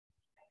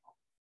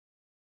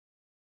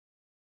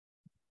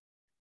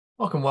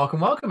Welcome, welcome,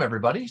 welcome,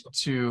 everybody,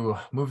 to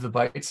Move the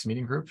Bytes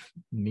meeting group,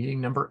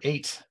 meeting number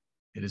 8.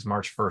 It is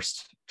March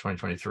 1st,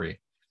 2023. At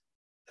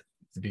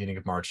the beginning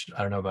of March.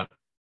 I don't know about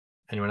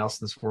anyone else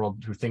in this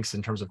world who thinks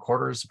in terms of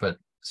quarters, but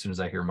as soon as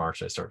I hear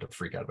March, I start to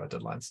freak out about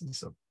deadlines. And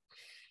so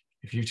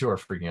if you too are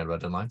freaking out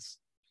about deadlines,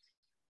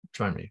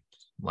 join me.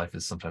 Life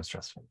is sometimes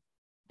stressful.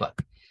 But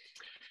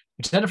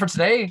intended for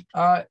today,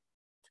 gonna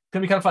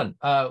be kind of fun.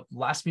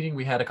 Last meeting,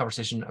 we had a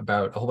conversation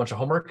about a whole bunch of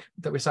homework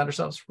that we assigned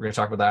ourselves. We're going to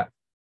talk about that.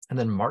 And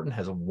then Martin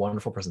has a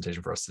wonderful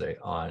presentation for us today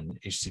on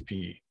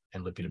HTTP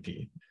and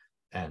libp2p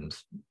and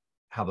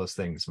how those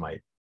things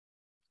might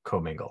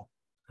commingle.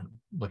 I'm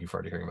looking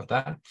forward to hearing about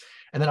that.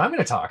 And then I'm going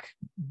to talk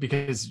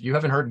because you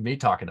haven't heard me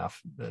talk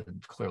enough,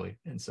 clearly.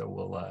 And so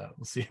we'll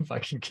see if I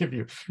can give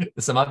you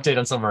some update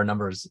on some of our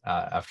numbers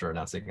after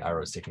announcing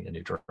Iro is taking a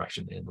new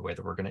direction in the way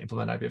that we're going to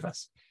implement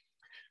IPFS.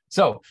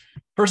 So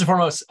first and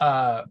foremost,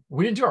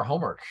 we didn't do our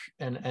homework.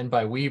 And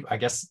by we, I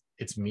guess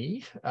it's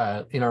me.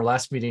 In our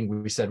last meeting,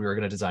 we said we were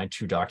going to design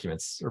two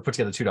documents or put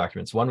together two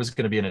documents. One was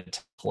going to be an attempt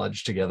to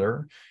pledge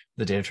together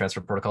the data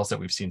transfer protocols that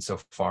we've seen so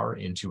far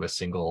into a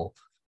single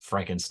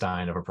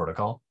Frankenstein of a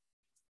protocol.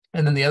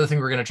 And then the other thing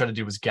we're going to try to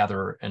do was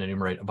gather and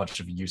enumerate a bunch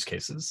of use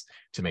cases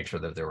to make sure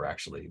that they were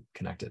actually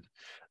connected.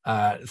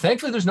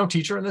 Thankfully, there's no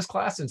teacher in this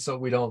class, and so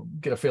we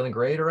don't get a failing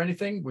grade or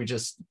anything. We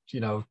just,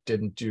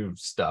 didn't do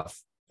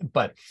stuff.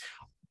 But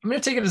I'm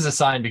going to take it as a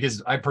sign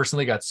because I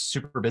personally got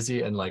super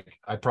busy and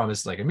I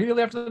promised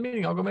immediately after the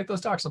meeting, I'll go make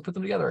those docs. I'll put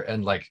them together.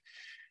 And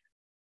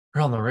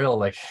real on the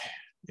real,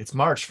 it's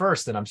March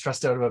 1st and I'm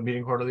stressed out about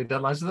meeting quarterly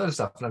deadlines and other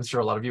stuff. And I'm sure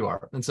a lot of you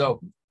are. And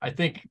so I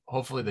think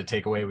hopefully the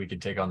takeaway we can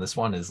take on this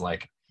one is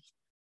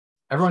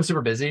everyone's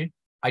super busy.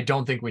 I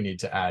don't think we need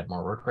to add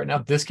more work right now.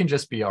 This can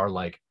just be our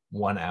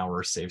 1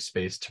 hour safe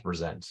space to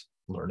present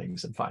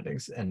learnings and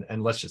findings,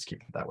 and let's just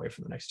keep it that way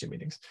for the next two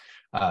meetings.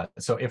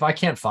 So if I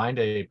can't find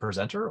a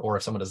presenter, or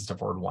if someone doesn't step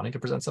forward wanting to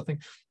present something,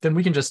 then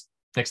we can just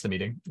next the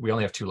meeting. We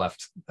only have two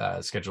left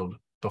scheduled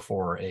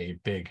before a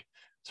big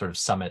sort of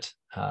summit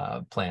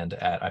planned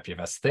at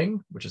IPFS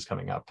Thing, which is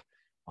coming up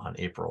on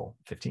April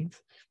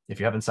 15th. If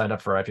you haven't signed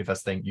up for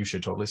IPFS Thing, you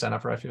should totally sign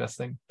up for IPFS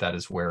Thing. That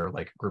is where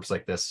groups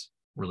like this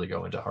really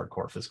go into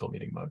hardcore physical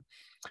meeting mode.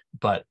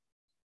 But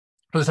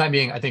for the time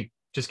being, I think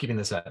just keeping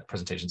this at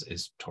presentations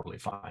is totally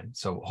fine.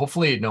 So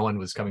hopefully no one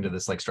was coming to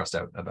this stressed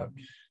out about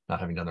not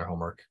having done their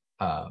homework.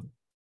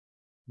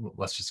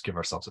 Let's just give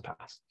ourselves a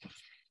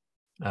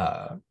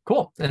pass.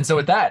 Cool. And so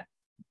with that,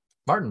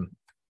 Martin,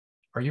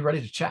 are you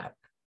ready to chat?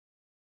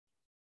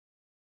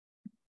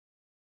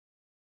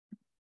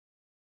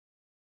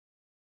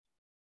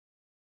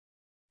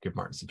 Give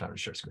Martin some time to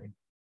share screen.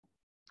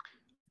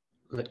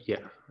 Yeah.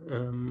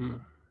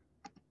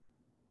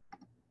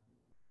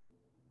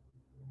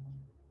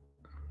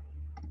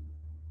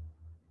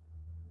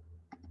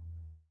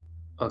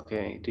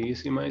 Okay, do you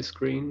see my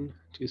screen?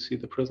 Do you see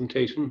the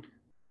presentation?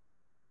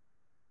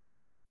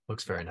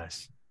 Looks very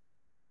nice.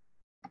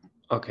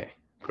 Okay,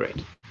 great.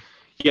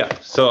 Yeah,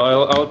 so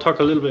I'll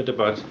talk a little bit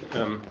about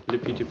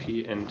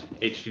libp2p and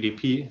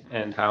HTTP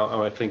and how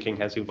our thinking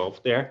has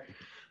evolved there.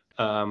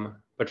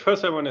 But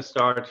first I want to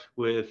start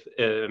with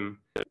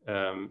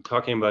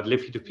talking about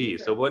libp2p.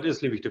 So what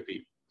is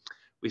libp2p?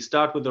 We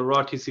start with the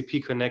raw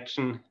TCP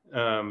connection.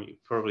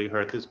 You've probably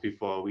heard this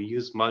before. We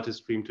use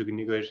multi-stream to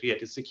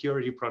negotiate a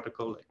security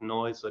protocol like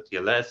noise or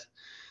TLS.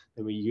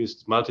 And we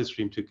used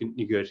multi-stream to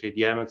negotiate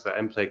YAMLs or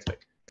MPLEX.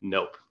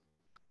 Nope,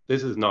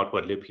 this is not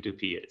what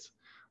libp2p is.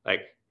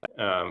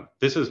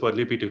 This is what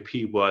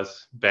libp2p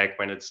was back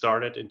when it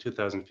started in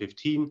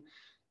 2015.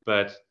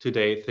 But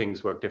today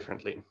things work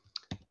differently.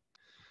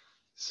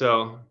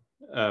 So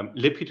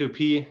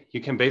libp2p,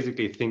 you can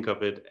basically think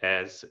of it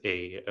as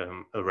a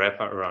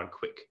wrapper around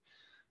QUIC.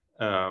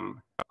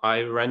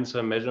 I ran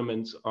some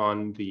measurements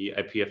on the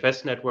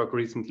IPFS network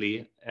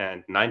recently,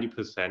 and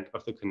 90%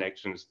 of the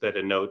connections that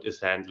a node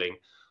is handling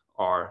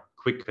are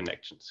QUIC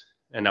connections.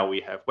 And now we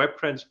have web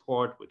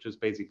transport, which is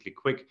basically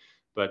QUIC,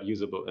 but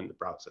usable in the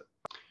browser.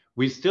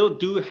 We still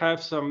do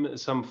have some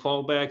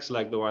fallbacks,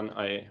 like the one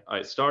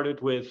I started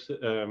with,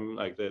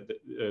 like the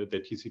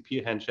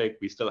TCP handshake.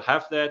 We still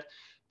have that,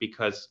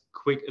 because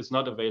QUIC is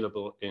not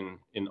available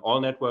in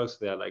all networks.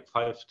 There are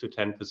 5 to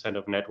 10%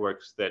 of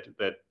networks that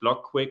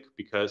block QUIC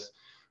because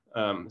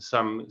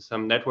some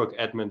network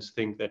admins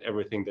think that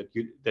everything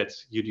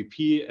that's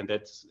UDP and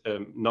that's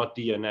not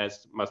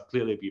DNS must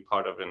clearly be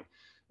part of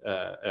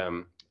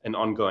an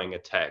ongoing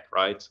attack,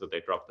 right? So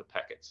they drop the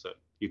packet, so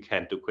you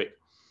can't do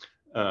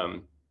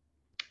QUIC.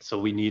 So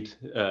we need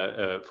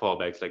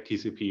fallbacks like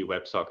TCP,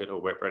 WebSocket,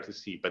 or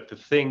WebRTC. But the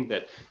thing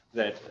that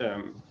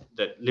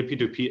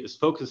libp2p is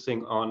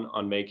focusing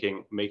on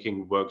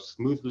making work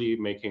smoothly,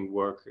 making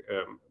work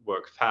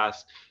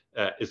fast,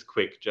 is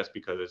QUIC, just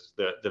because it's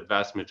the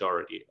vast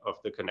majority of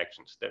the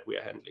connections that we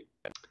are handling.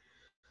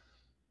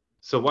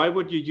 So why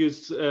would you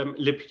use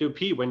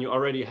libp2p when you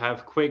already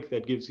have QUIC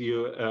that gives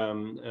you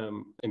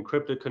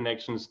encrypted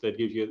connections, that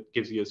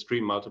gives you a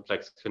stream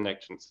multiplex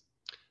connections?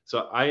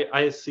 So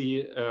I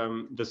see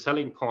the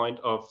selling point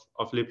of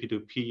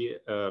libp2p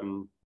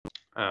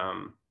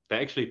there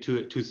are actually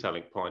two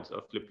selling points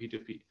of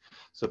libp2p.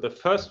 So the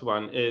first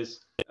one is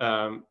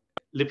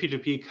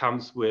libp2p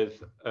comes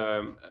with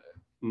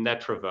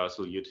net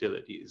traversal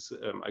utilities,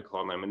 I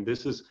call them, and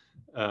this is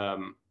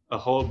a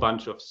whole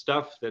bunch of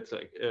stuff that's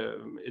like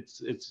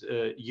it's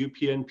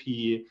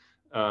UPnP,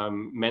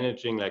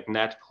 managing like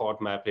net port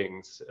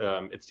mappings.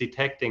 It's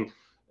detecting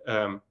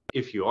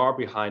if you are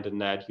behind a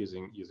net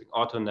using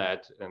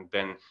AutoNet, and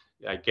then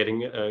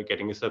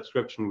getting a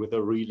subscription with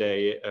a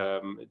relay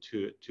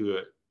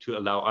to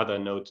allow other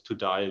nodes to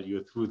dial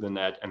you through the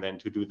net, and then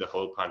to do the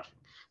hole punching.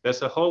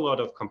 There's a whole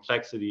lot of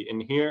complexity in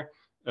here.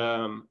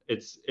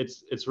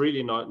 It's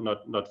really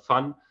not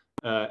fun,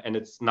 and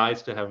it's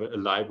nice to have a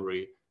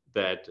library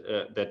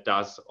that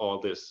does all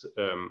this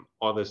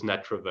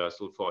net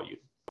traversal for you.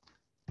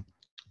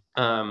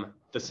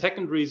 The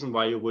second reason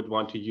why you would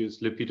want to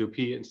use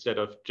libp2p instead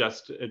of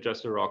just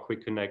a raw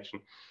quick connection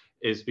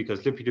is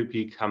because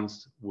libp2p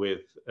comes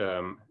with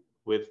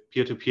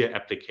peer-to-peer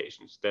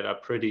applications that are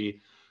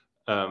pretty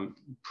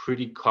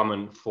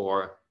common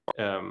for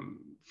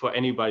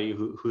anybody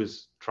who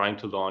is trying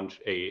to launch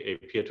a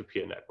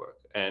peer-to-peer network.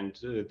 And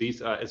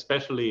these are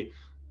especially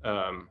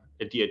a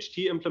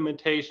DHT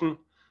implementation,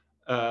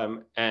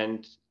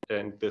 and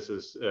this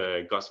is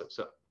Gossip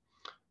Sub.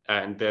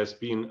 And there's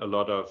been a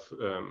lot of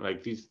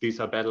like these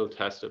are battle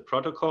tested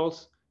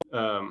protocols.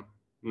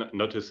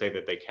 Not to say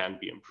that they can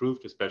be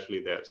improved,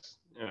 especially there's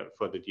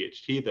for the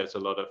DHT. There's a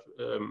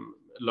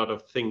lot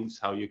of things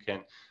how you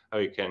can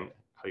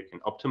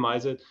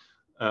optimize it.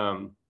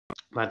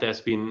 But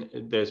there's been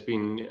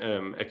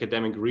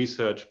academic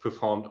research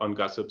performed on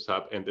Gossip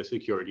Sub and the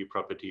security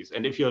properties.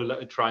 And if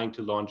you're trying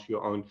to launch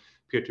your own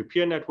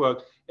peer-to-peer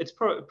network, it's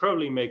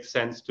probably makes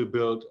sense to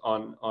build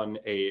on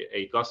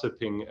a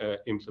gossiping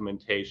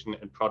implementation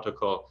and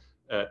protocol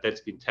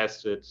that's been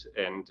tested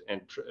and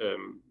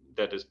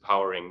that is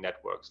powering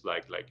networks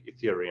like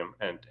Ethereum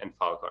and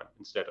Filecoin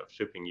instead of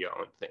shipping your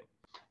own thing.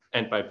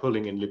 And by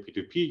pulling in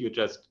libp2p, you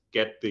just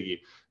get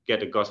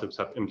a Gossip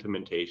Sub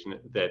implementation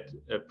that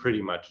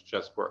pretty much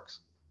just works.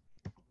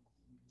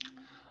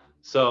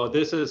 So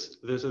this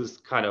is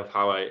kind of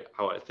how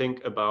I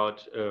think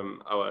about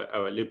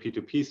our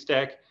libp2p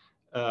stack,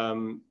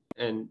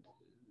 and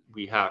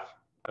we have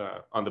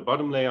on the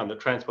bottom layer, on the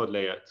transport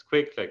layer, it's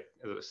quick. Like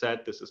as I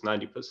said, this is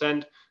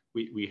 90%.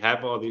 We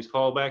have all these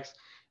fallbacks.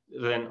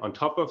 Then on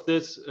top of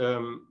this,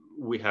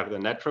 we have the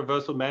net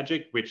traversal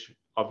magic, which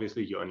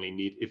obviously you only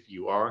need if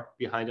you are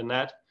behind a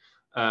net,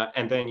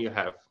 and then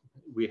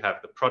we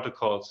have the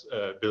protocols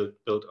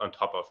built on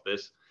top of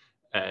this,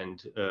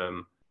 and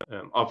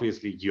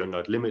obviously you're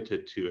not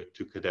limited to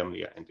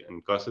Kademlia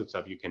and Gossip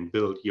Sub. You can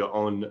build your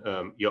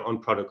own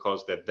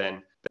protocols that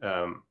then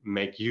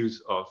make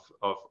use of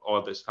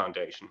all this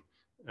foundation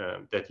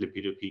that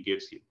libp2p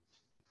gives you.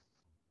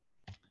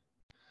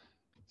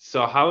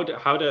 So how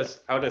does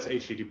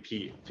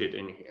HTTP fit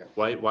in here?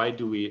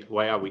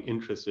 Why are we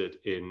interested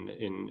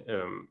in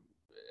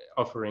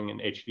offering an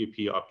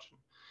HTTP option?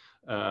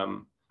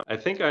 I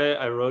think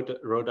I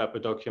wrote up a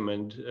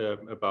document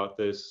about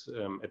this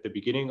at the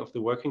beginning of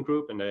the working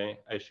group, and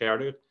I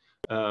shared it.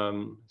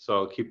 So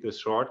I'll keep this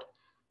short.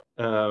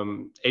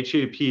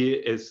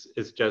 HTTP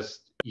is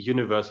just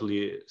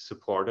universally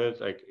supported.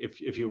 Like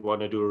if you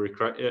want to do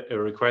a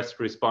request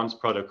response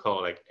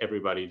protocol, like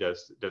everybody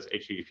does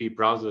HTTP.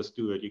 Browsers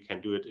do it. You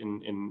can do it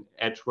in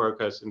Edge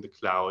workers in the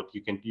cloud.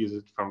 You can use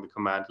it from the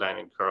command line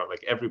in curl.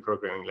 Like every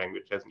programming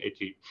language has an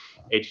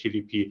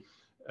HTTP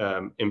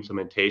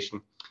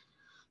implementation.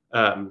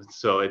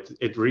 So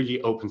it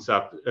really opens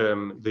up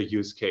the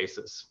use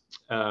cases.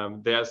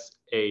 There's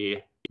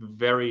a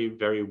very,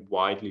 very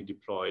widely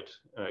deployed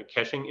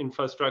caching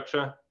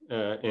infrastructure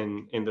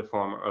in the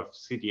form of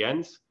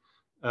CDNs.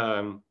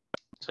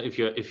 So if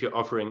you're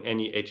offering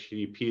any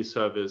HTTP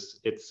service,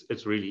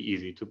 it's really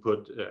easy to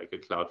put like a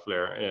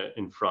Cloudflare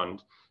in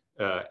front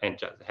and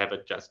just have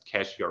it just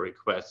cache your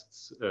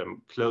requests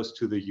close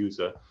to the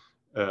user.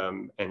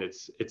 And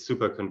it's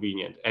super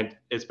convenient, and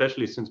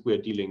especially since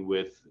we're dealing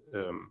with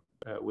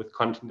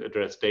content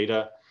address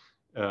data,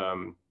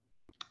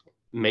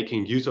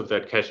 making use of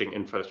that caching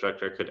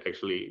infrastructure could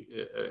actually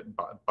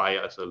buy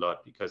us a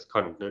lot, because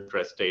content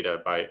address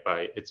data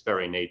by its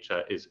very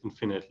nature is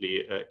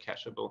infinitely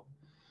cacheable.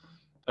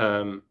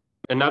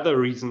 Another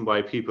reason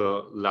why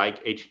people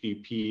like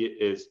HTTP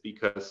is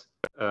because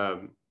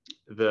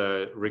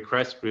the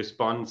request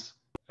response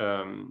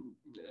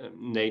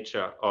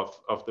nature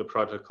of the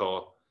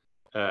protocol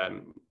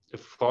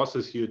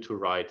forces you to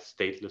write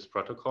stateless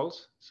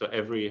protocols. So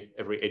every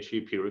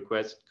HTTP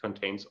request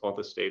contains all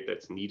the state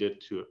that's needed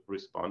to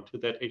respond to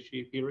that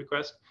HTTP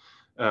request,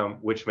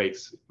 which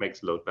makes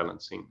load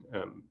balancing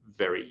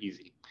very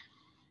easy.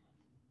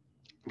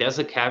 There's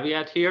a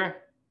caveat here,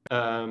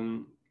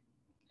 and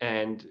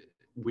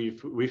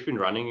we've been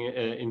running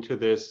into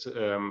this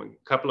a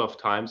couple of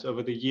times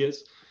over the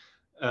years.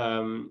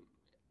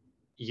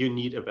 You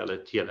need a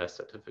valid TLS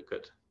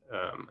certificate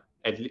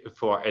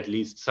for at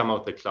least some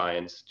of the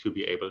clients to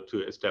be able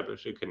to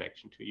establish a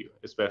connection to you,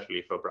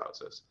 especially for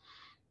browsers.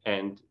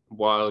 And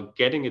while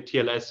getting a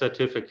TLS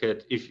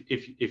certificate,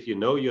 if you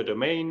know your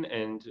domain,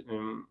 and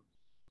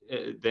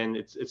then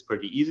it's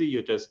pretty easy.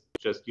 You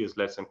just use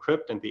Let's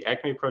Encrypt and the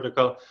Acme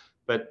protocol.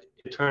 But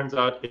it turns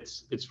out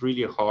it's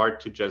really hard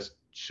to just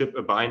ship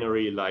a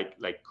binary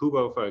like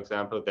Kubo, for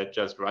example, that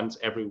just runs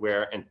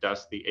everywhere and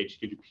does the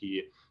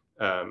HTTP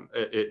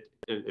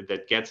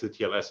that gets a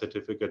TLS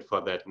certificate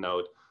for that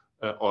node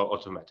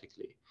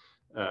automatically.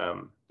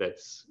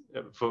 That's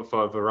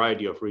for a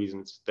variety of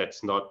reasons.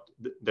 That's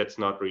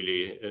not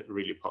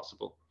really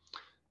possible.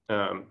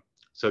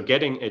 So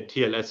getting a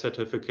TLS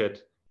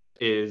certificate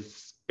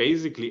is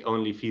basically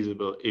only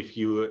feasible if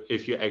you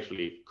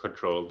actually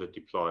control the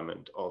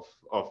deployment of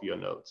your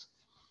nodes.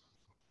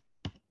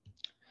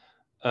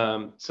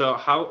 So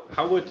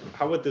how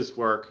would this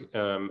work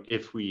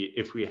if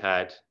we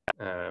had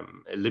a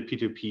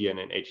libp2p and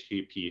an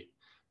HTTP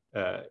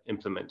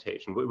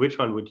implementation? Which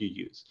one would you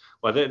use?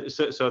 Well,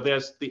 so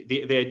there's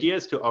the idea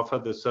is to offer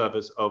the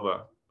service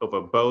over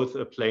both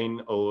a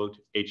plain old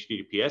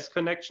HTTPS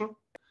connection,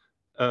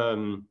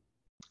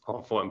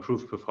 or for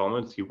improved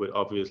performance, you would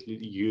obviously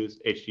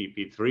use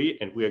HTTP3,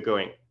 and we are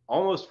going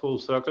almost full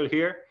circle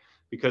here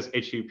because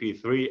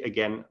HTTP3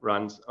 again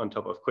runs on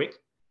top of QUIC.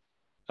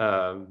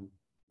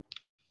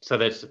 So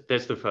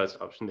that's the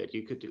first option that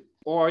you could do,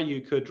 or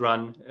you could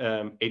run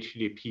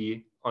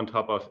HTTP on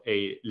top of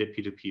a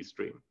libp2p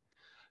stream.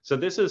 So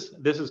this is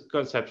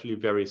conceptually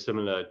very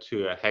similar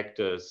to a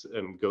Hector's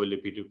Go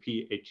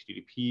libp2p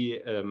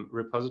HTTP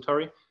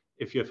repository.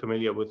 If you're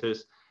familiar with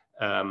this,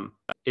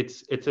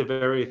 it's a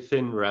very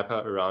thin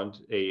wrapper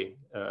around a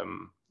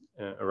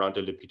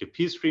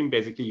libp2p stream.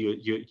 Basically,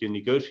 you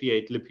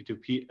negotiate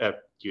libp2p,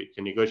 you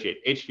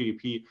negotiate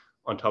HTTP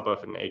on top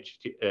of an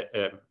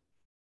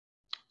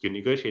you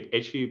negotiate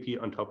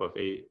HTTP on top of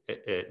a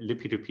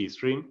libp2p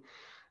stream,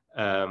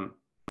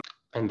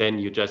 and then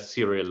you just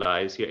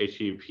serialize your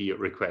HTTP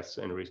requests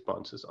and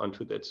responses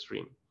onto that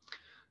stream.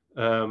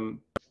 So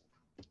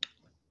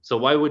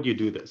why would you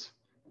do this?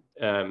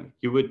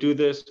 You would do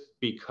this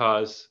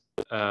because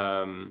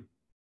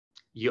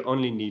you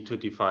only need to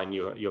define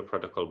your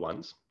protocol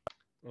once.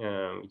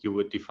 You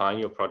would define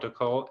your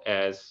protocol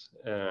as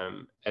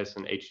an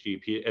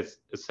HTTP, as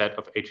a set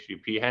of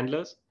HTTP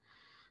handlers.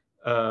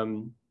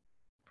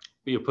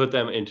 You put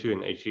them into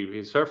an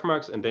HTTP server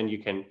marks, and then you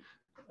can,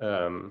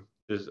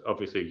 this is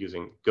obviously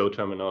using Go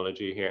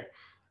terminology here,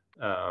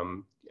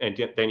 and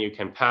then you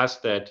can pass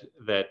your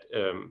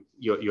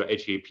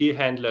HTTP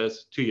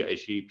handlers to your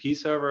HTTP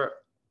server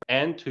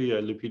and to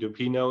your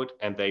libp2p node,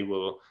 and they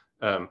will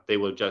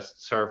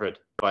just serve it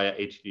via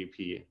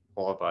HTTP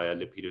or via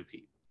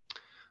libp2p.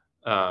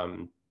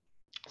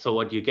 So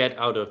what you get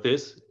out of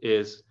this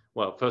is,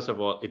 well, first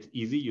of all, it's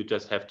easy. You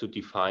just have to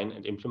define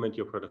and implement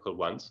your protocol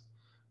once.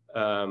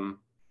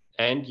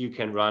 And you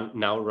can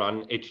now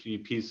run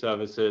HTTP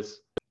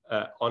services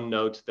on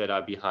nodes that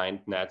are behind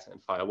NATs and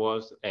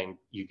firewalls, and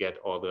you get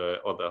all the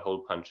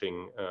hole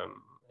punching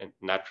and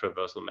NAT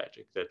traversal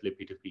magic that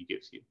libp2p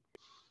gives you.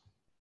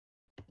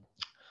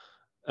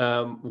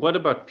 What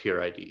about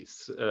peer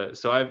IDs?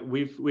 So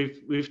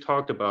we've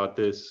talked about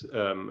this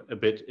a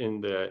bit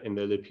in the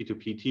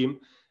libp2p team,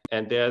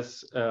 and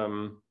there's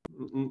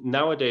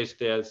nowadays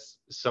there's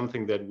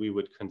something that we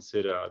would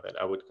consider, that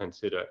I would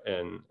consider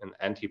an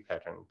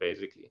anti-pattern.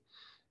 Basically,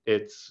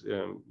 it's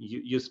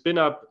you spin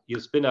up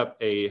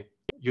a,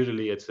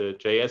 usually it's a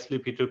JS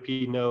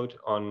libp2p node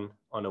on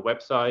a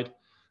website.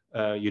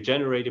 You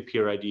generate a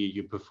peer ID,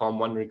 you perform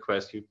one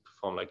request, you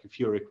perform like a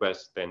few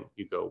requests, then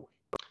you go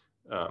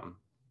away.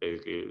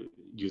 Basically,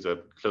 user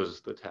closes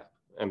the tab,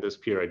 and this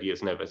peer ID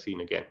is never seen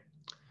again.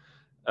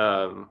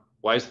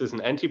 Why is this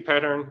an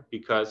anti-pattern?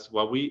 Because,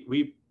 well,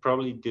 we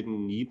probably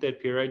didn't need that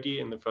peer ID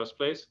in the first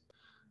place.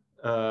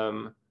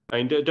 I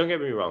mean, don't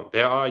get me wrong,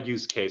 there are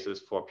use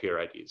cases for peer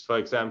IDs. For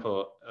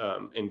example,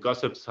 in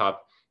Gossip's Hub,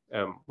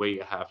 where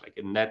you have like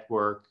a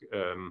network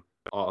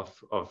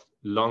of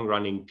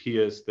long-running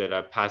peers that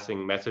are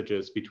passing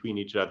messages between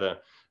each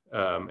other,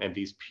 and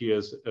these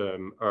peers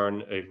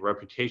earn a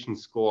reputation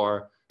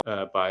score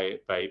by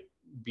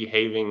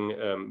behaving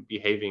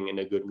in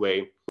a good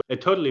way.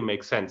 It totally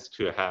makes sense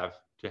to have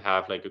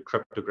like a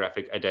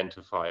cryptographic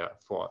identifier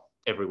for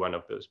every one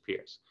of those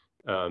peers.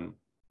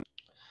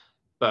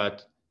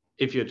 But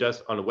if you're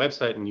just on a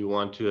website and you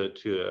want to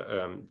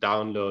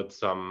download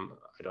some,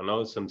 I don't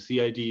know, some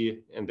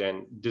CID and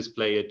then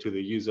display it to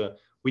the user,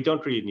 we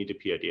don't really need a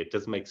PID. It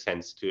doesn't make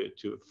sense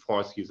to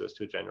force users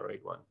to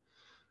generate one.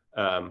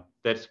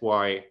 That's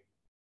why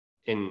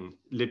in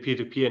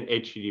libp2p and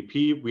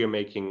HTTP, we are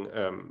making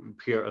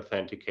peer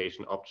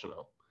authentication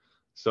optional.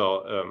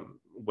 So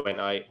when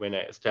I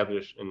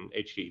establish an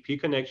HTTP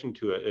connection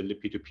to a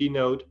libp2p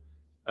node,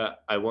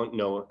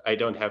 I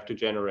don't have to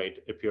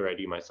generate a peer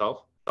ID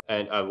myself,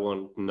 and I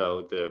won't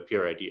know the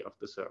peer ID of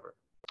the server.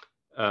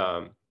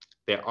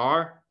 There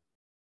are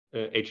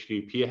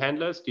HTTP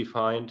handlers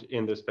defined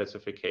in the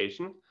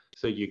specification,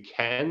 so you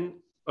can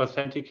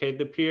authenticate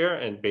the peer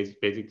and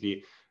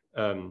basically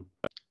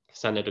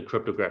send it a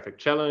cryptographic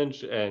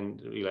challenge,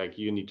 and like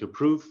you need to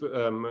prove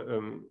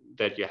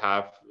that you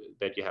have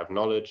that you have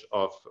knowledge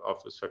of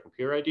a certain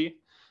peer ID.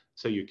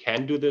 So you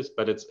can do this,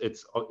 but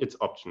it's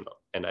optional,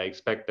 and I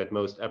expect that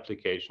most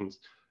applications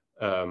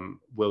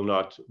will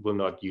not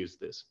use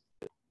this.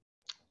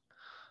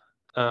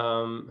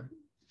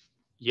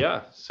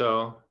 Yeah,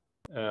 so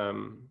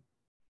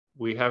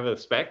we have a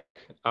spec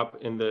up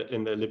in the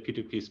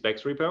libp2p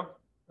specs repo.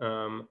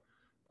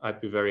 I'd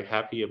be very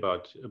happy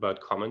about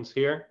comments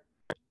here.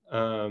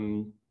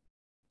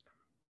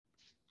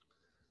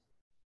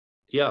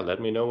 Yeah,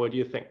 let me know what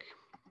you think.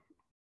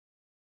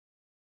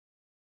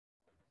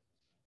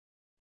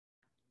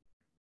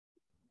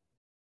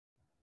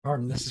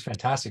 Martin, this is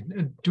fantastic.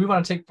 Do we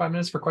want to take 5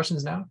 minutes for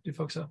questions now? Do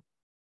folks so?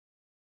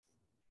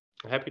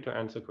 Happy to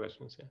answer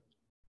questions, yeah.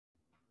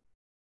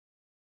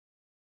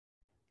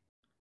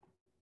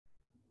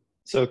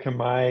 So can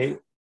my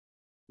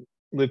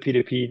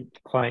libp2p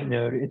client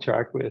node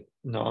interact with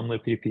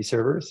non-libp2p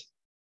servers?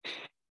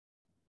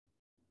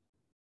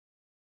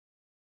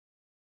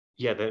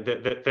 Yeah,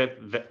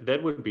 that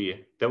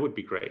would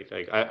be great.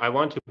 Like I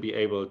want to be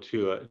able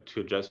to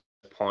just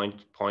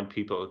point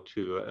people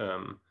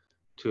to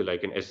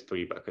like an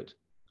S3 bucket.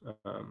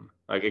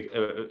 Like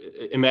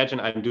imagine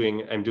I'm doing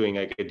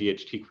like a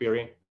DHT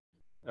query.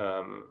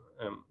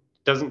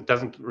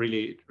 Doesn't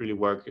really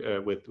work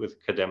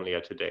with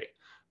Kademlia today.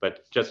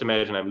 But just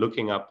imagine I'm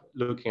looking up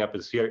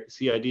a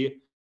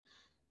CID,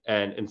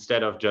 and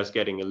instead of just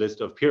getting a list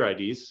of peer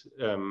IDs,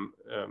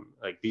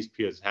 like these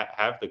peers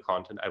have the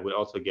content, I would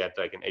also get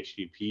like an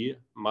HTTP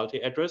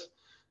multi-address,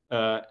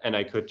 and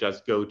I could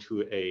just go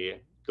to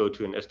an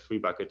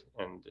S3 bucket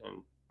and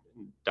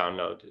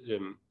download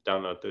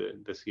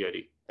the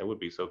CID. That would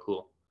be so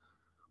cool.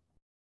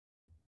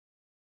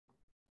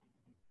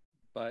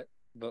 But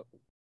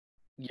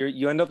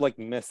you end up like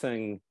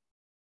missing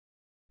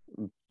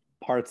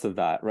parts of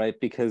that, right?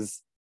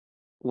 Because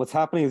what's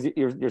happening is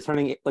you're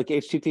turning, like,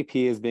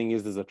 HTTP is being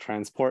used as a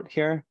transport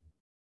here.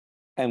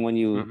 And when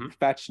you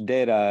fetch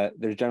data,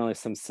 there's generally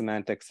some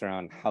semantics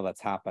around how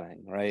that's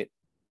happening, right?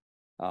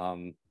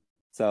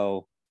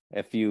 So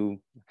if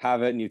you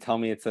have it and you tell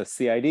me it's a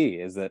CID,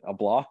 is it a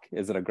block?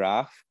 Is it a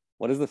graph?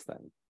 What is this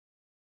thing?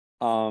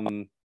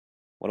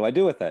 What do I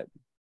do with it?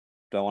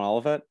 Do I want all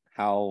of it?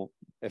 How,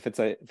 if it's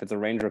a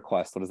range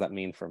request, what does that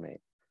mean for me?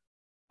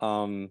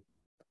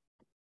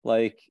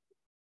 Like,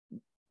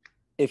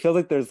 it feels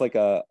like there's like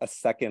a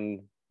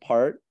second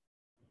part.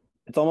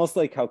 It's almost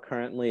like how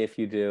currently if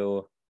you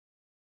do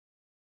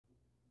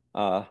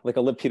like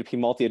a libp2p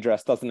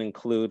multi-address doesn't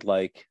include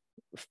like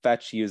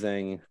fetch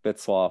using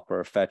bitswap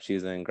or fetch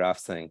using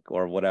graphsync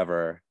or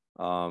whatever.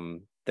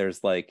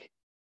 There's like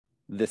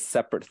this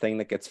separate thing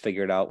that gets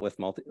figured out with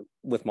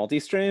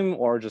multi-stream,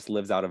 or just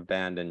lives out of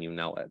band and you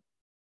know it.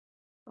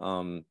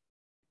 I'm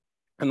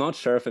not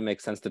sure if it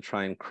makes sense to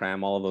try and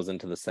cram all of those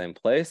into the same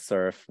place,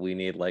 or if we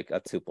need like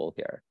a tuple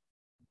here.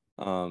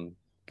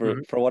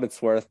 For what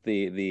it's worth,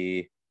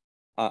 the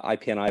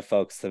IPNI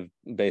folks have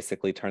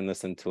basically turned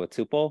this into a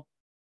tuple.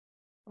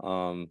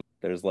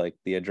 There's like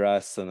the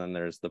address and then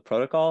there's the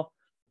protocol.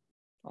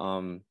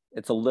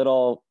 It's a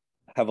little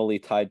heavily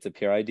tied to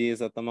peer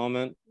IDs at the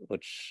moment,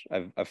 which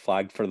I've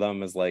flagged for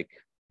them as like,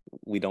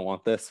 we don't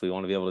want this. We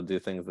want to be able to do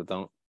things that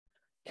don't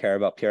care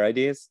about peer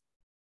IDs.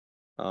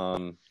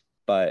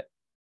 But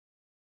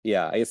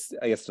yeah, I guess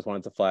just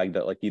wanted to flag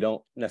that, like, you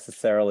don't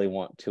necessarily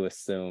want to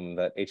assume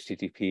that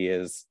HTTP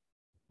is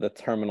the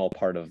terminal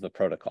part of the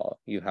protocol.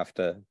 You have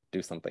to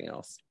do something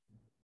else.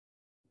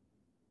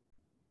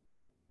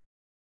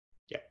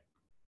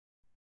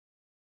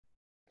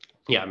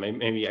 Yeah,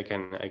 maybe I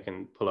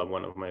can pull up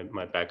one of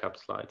my backup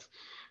slides.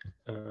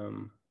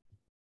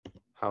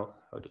 How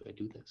do I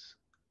do this?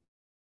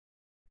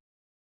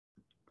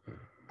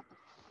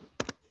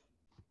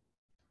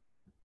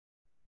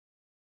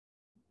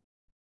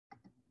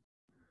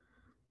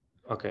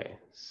 Okay,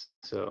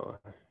 so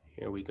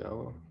here we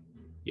go.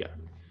 Yeah.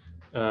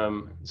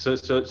 So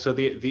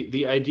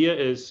the idea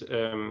is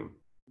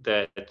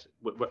that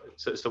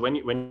so when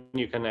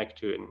you connect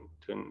to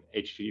an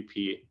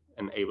HTTP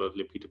enabled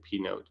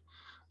libp2p node,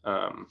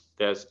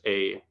 there's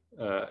a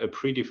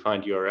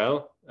predefined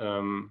URL,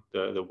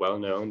 the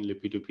well-known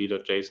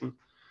libp2p.json,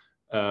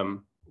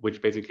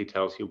 which basically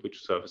tells you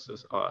which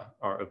services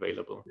are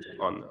available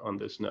on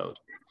this node.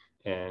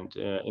 And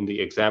in the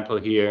example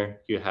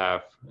here, you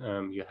have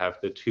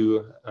the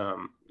two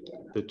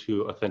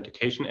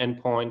authentication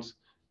endpoints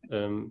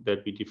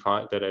that we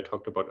defined, that I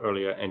talked about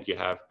earlier, and you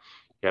have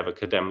a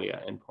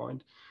Kademlia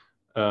endpoint.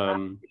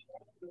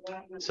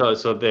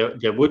 So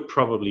there would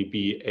probably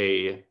be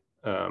a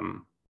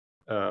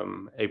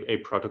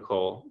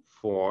protocol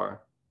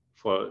for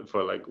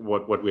like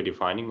what we're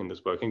defining in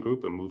this working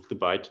group, a move the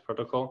bytes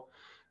protocol,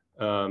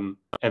 and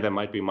there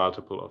might be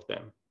multiple of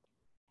them.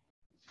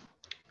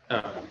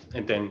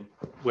 And then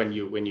when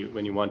you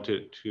want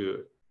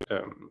to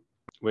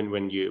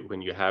when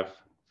you have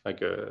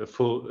like a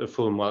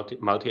full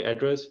multi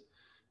address,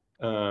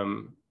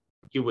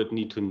 you would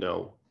need to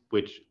know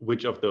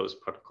which of those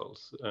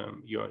protocols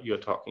you're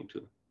talking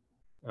to.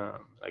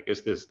 Like,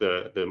 is this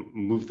the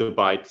move the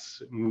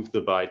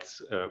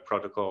bytes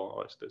protocol,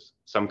 or is this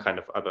some kind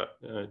of other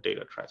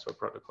data transfer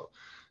protocol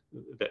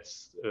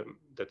that's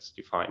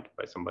defined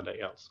by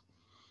somebody else?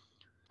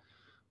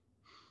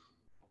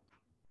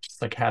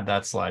 Just like had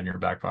that slide in your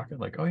back pocket,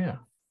 like, oh yeah,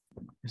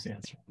 here's the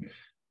answer.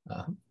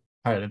 All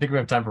right, I think we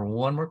have time for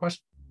one more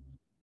question.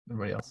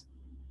 Everybody else?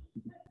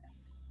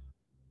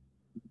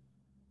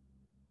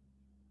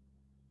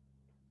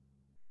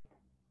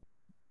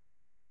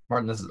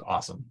 Martin, this is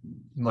awesome.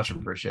 Much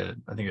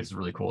appreciated. I think it's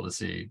really cool to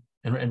see,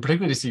 and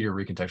particularly to see your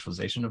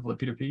recontextualization of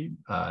libp2p,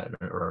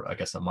 or I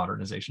guess a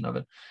modernization of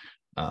it,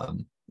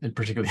 and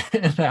particularly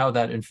how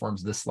that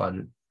informs this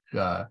slide,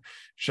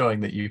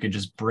 showing that you can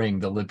just bring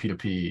the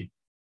libp2p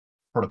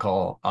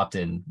protocol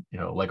opt-in,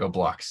 Lego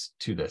blocks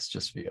to this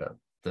just via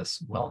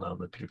this well-known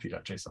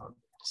libp2p.json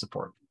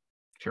support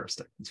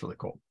heuristic. It's really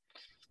cool.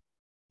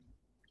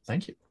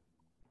 Thank you.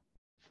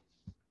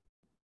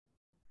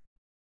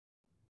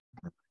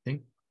 I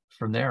think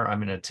from there, I'm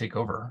going to take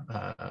over.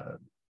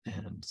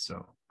 And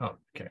so, oh,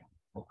 okay.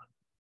 Hold on.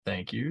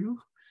 Thank you.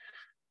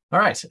 All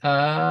right.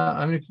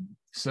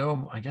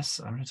 So I guess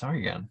I'm going to talk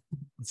again.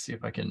 Let's see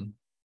if I can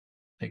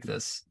make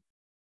this.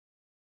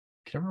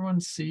 Can everyone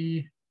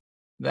see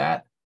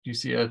that? Do you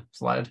see a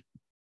slide?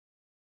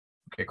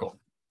 Okay, cool.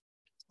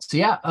 So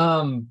yeah,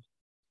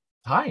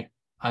 hi.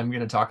 I'm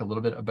going to talk a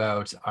little bit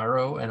about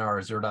IRO and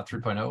our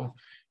 0.3.0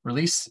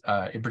 release,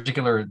 in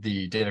particular,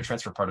 the data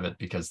transfer part of it,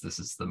 because this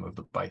is the Move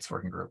the Bytes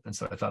working group. And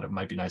so I thought it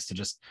might be nice to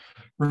just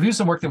review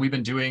some work that we've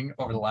been doing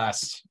over the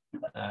last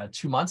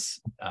 2 months,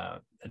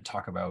 and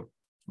talk about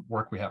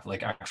work we have,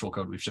 like actual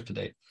code we've shipped to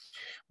date.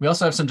 We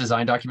also have some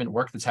design document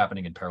work that's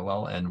happening in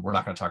parallel, and we're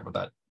not going to talk about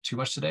that too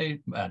much today.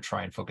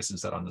 Try and focus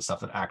instead on the stuff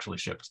that actually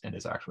shipped and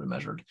is actually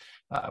measured,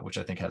 which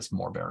I think has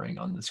more bearing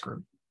on this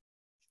group.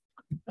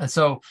 And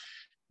so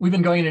we've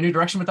been going in a new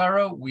direction with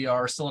IRO. We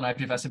are still an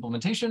IPFS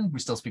implementation. We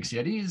still speak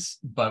CIDs,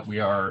 but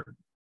we are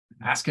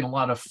asking a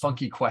lot of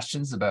funky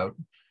questions about,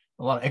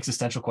 a lot of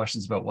existential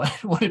questions about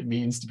what it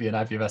means to be an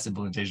IPFS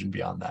implementation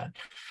beyond that.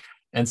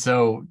 And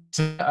so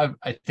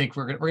I think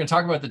we're going to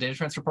talk about the data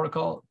transfer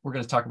protocol. We're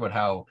going to talk about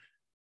how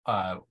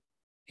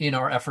in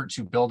our effort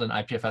to build an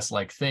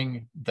IPFS-like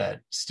thing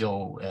that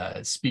still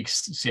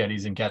speaks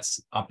CIDs and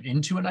gets up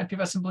into an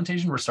IPFS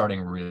implementation, we're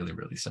starting really,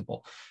 really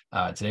simple.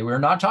 Today, we're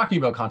not talking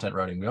about content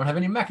routing. We don't have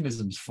any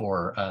mechanisms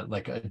for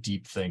like a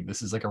deep thing.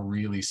 This is like a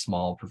really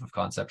small proof of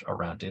concept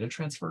around data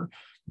transfer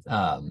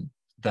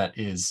that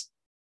is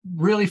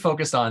really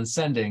focused on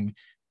sending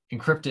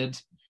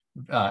encrypted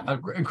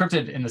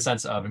in the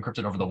sense of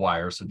encrypted over the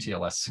wire, so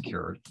TLS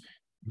secured,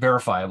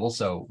 verifiable,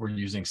 so we're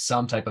using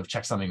some type of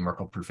checksumming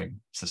Merkle proofing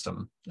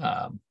system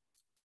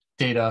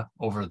data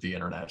over the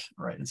internet,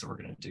 right? And so we're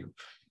going to do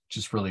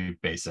just really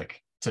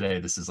basic. Today,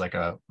 this is like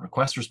a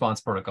request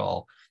response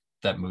protocol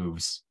that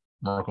moves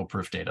Merkle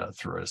proof data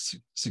through a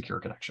secure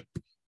connection.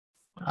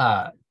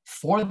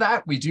 For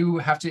that, we do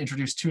have to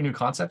introduce 2 new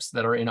concepts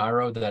that are in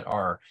IRO that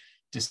are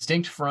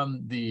distinct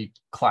from the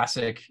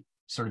classic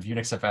sort of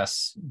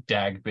UnixFS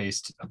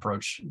DAG-based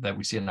approach that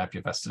we see in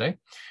IPFS today. And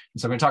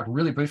so I'm going to talk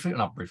really briefly,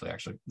 not briefly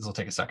actually, this will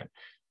take a second.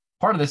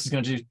 Part of this is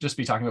going to just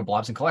be talking about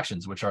blobs and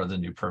collections, which are the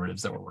new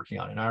primitives that we're working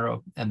on in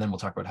IRO. And then we'll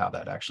talk about how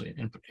that actually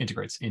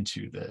integrates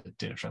into the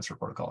data transfer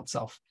protocol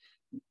itself.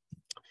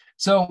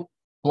 So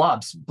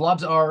blobs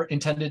are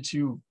intended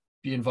to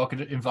be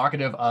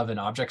evocative of an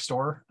object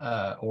store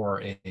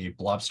or a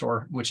blob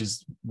store, which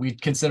is, we're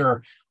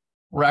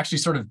actually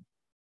sort of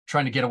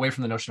trying to get away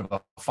from the notion of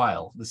a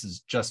file. This is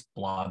just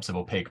blobs of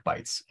opaque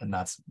bytes, and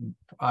that's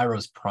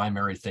IRO's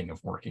primary thing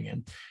of working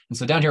in. And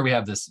so down here we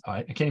have this,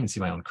 I can't even see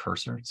my own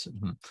cursor.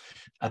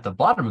 At the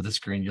bottom of the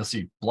screen, you'll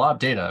see blob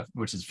data,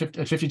 which is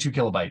a 52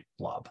 kilobyte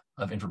blob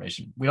of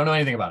information. We don't know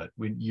anything about it.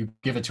 You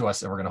give it to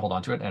us and we're going to hold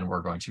on to it and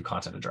we're going to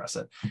content address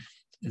it.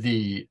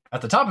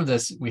 At the top of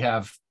this, we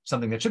have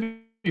something that should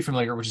be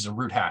familiar, which is a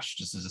root hash,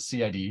 just as a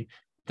CID,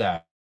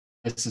 that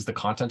this is the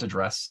content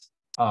address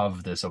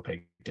of this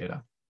opaque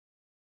data.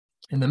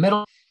 In the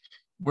middle,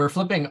 we're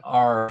flipping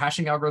our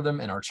hashing algorithm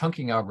and our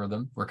chunking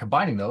algorithm. We're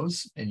combining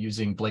those and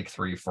using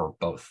Blake3 for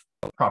both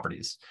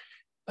properties.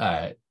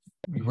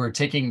 We're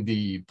taking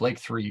the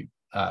Blake3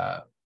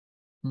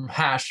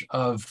 hash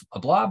of a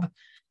blob,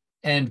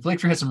 and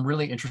Blake3 has some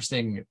really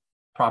interesting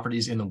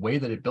properties in the way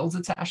that it builds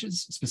its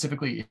hashes.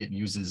 Specifically, it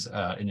uses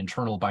an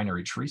internal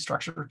binary tree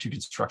structure to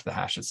construct the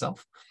hash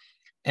itself.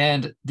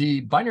 And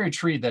the binary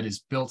tree that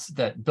is built,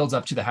 that builds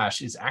up to the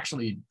hash, is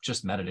actually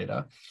just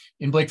metadata.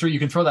 In Blake3, you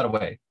can throw that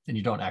away and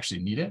you don't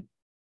actually need it,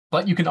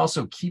 but you can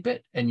also keep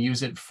it and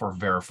use it for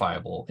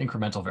verifiable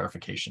incremental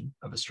verification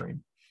of a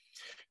stream.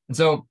 And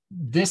so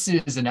this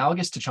is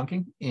analogous to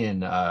chunking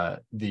in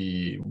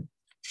the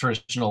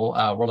traditional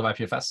world of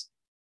IPFS,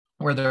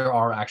 where there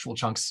are actual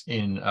chunks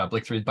in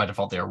Blake3. By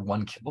default, they are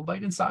 1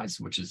 kilobyte in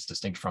size, which is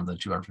distinct from the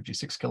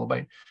 256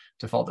 kilobyte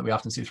default that we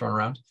often see thrown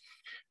around.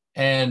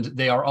 And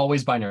they are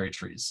always binary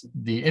trees.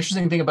 The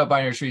interesting thing about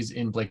binary trees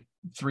in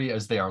Blake3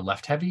 is they are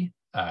left heavy.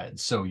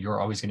 So you're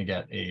always going to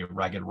get a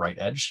ragged right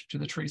edge to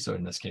the tree. So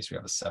in this case, we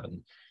have a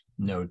 7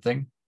 node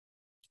thing.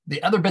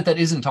 The other bit that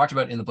isn't talked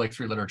about in the Blake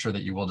 3 literature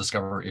that you will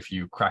discover if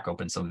you crack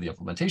open some of the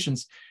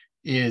implementations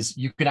is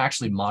you can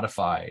actually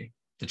modify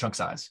the chunk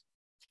size.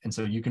 And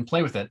so you can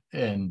play with it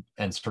and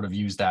sort of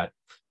use that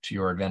to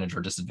your advantage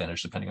or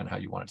disadvantage, depending on how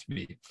you want it to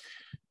be.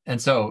 And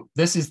so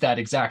this is that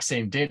exact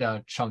same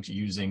data chunked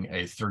using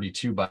a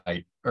 32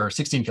 byte or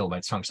 16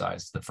 kilobytes chunk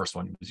size. The first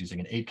one was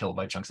using an 8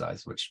 kilobyte chunk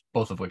size, which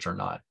both of which are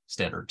not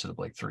standard to the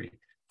Blake 3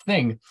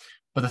 thing.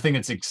 But the thing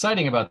that's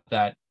exciting about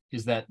that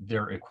is that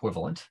they're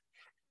equivalent.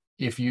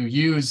 If you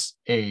use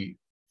a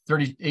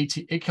 8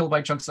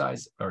 kilobyte chunk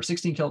size or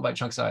 16 kilobyte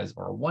chunk size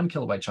or a 1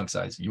 kilobyte chunk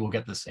size, you will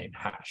get the same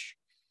hash,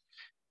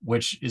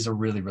 which is a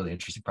really, really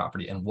interesting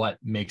property and what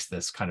makes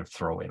this kind of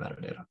throwaway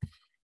metadata.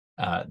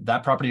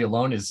 That property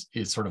alone is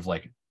sort of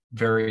like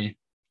very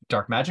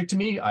dark magic to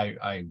me.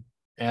 I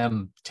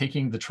am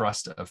taking the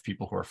trust of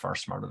people who are far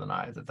smarter than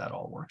I that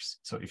all works.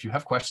 So if you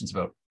have questions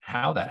about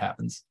how that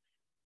happens,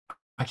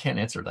 I can't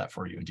answer that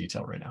for you in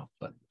detail right now,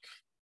 but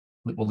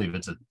we'll leave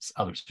it to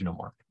others to know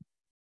more.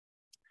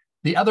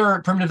 The other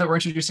primitive that we're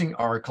introducing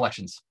are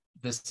collections.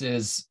 This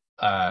is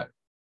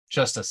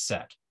just a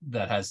set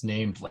that has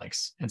named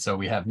links. And so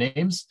we have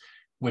names,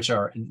 which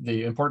are,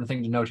 the important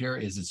thing to note here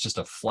is it's just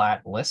a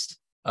flat list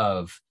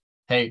of,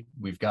 hey,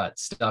 we've got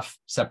stuff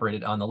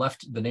separated on the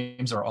left. The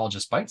names are all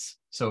just bytes.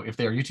 So if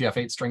they are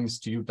UTF-8 strings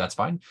to you, that's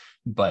fine.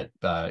 But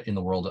in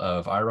the world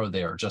of IRO,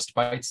 they are just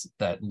bytes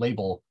that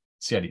label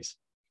CIDs.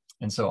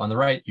 And so on the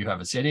right, you have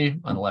a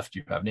CID. On the left,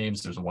 you have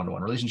names. There's a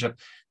one-to-one relationship.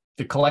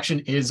 The collection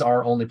is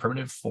our only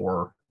primitive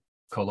for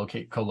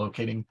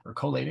co-locating or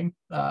collating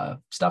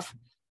stuff.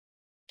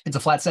 It's a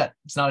flat set.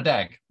 It's not a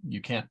DAG.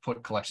 You can't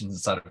put collections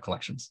inside of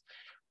collections.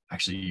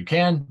 Actually, you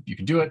can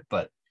do it,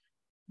 but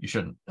you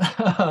shouldn't.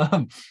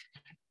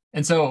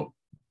 And so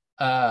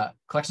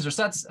collections are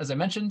sets, as I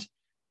mentioned.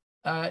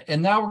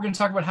 And now we're going to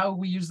talk about how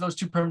we use those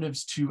two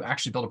primitives to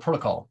actually build a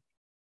protocol.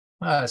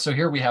 So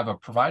here we have a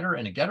provider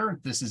and a getter.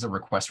 This is a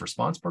request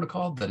response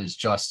protocol that is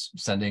just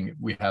sending,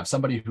 we have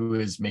somebody who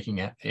is making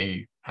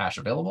a hash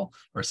available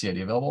or a CID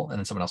available, and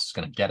then someone else is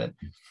going to get it.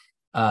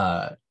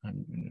 I'm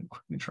going to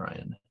quickly try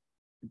and,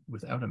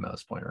 without a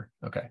mouse pointer.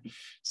 Okay.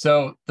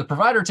 So the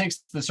provider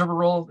takes the server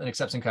role and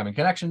accepts incoming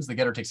connections. The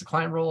getter takes the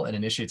client role and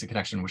initiates a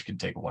connection, which can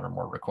take one or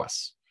more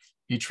requests.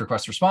 Each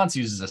request response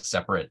uses a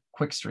separate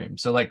quick stream.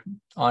 So like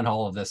on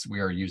all of this, we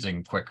are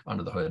using quick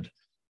under the hood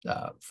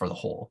for the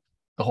whole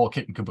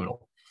kit and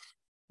caboodle.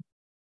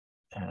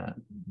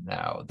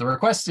 Now the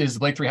request is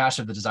the Blake 3 hash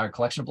of the desired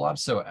collection of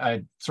blobs. So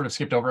I sort of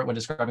skipped over it when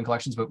describing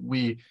collections, but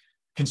we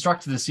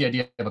construct the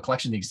CID of a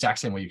collection the exact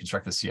same way you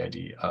construct the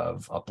CID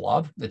of a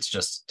blob. It's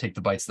just take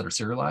the bytes that are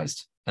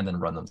serialized and then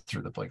run them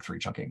through the Blake 3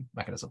 chunking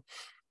mechanism.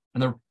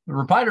 And the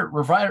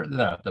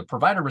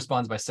provider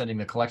responds by sending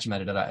the collection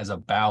metadata as a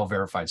bow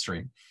verified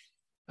stream.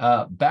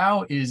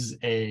 Bow is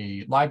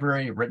a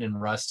library written in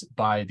Rust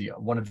by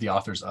one of the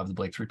authors of the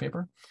Blake 3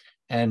 paper.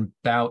 And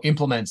bow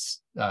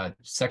implements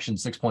section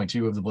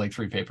 6.2 of the Blake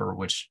 3 paper,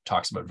 which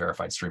talks about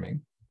verified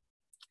streaming.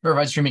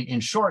 Verified streaming, in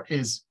short,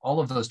 is all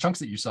of those chunks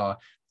that you saw.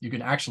 You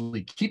can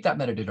actually keep that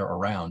metadata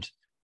around,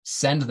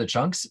 send the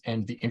chunks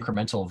and the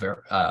incremental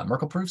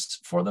Merkle proofs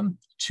for them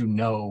to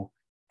know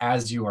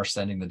as you are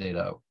sending the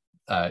data.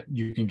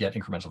 You can get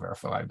incremental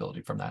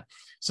verifiability from that.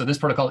 So this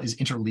protocol is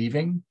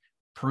interleaving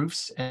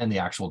proofs and the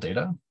actual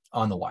data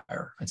on the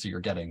wire. And so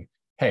you're getting,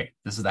 hey,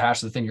 this is the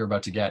hash of the thing you're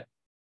about to get.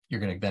 You're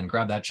going to then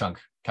grab that chunk,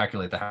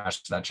 calculate the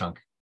hash to that chunk.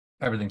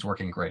 Everything's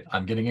working great.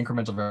 I'm getting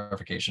incremental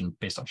verification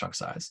based on chunk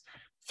size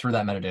through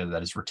that metadata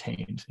that is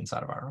retained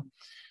inside of IRO.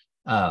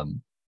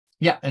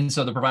 Yeah, and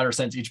so the provider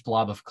sends each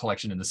blob of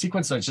collection in the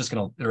sequence, so it's just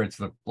going to iterate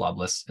through the blob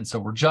list. And so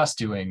we're just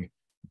doing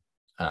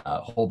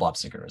whole blob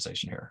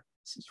synchronization here.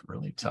 This is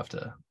really tough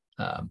to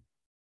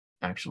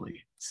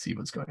actually see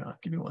what's going on.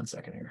 Give me 1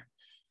 second here.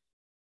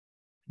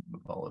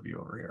 Move all of you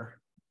over here.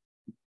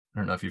 I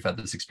don't know if you've had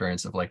this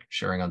experience of like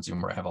sharing on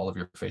Zoom where I have all of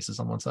your faces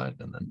on one side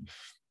and then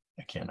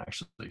I can't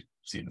actually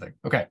see anything.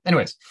 Okay,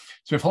 anyways,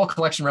 so we have whole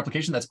collection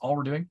replication. That's all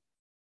we're doing.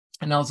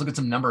 And now let's look at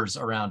some numbers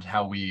around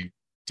how we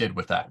did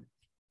with that.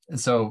 And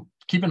so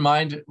keep in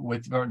mind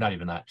or not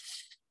even that,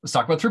 let's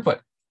talk about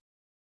throughput.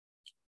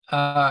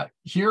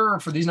 Here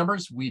for these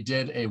numbers, we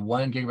did a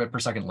 1 gigabit per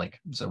second link.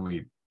 So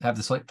we have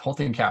this whole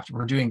thing capped.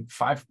 We're doing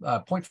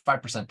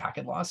 0.5%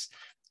 packet loss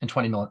and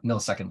 20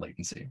 millisecond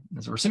latency.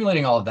 And so we're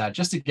simulating all of that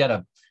just to get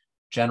a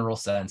general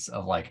sense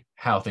of like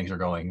how things are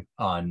going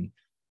on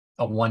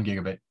a 1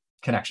 gigabit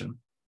connection.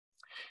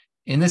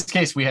 In this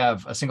case, we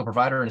have a single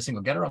provider and a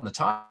single getter on the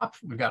top.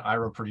 We've got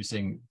IRO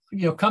producing,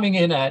 coming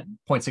in at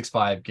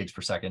 0.65 gigs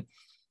per second.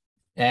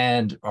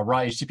 And a raw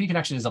HTTP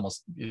connection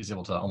is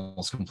able to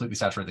almost completely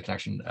saturate the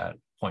connection at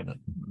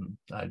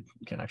I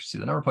can't actually see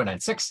the number,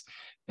 0.96.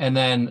 And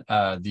then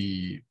on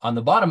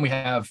the bottom, we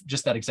have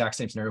just that exact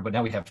same scenario, but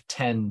now we have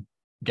 10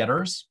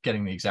 getters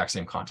getting the exact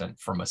same content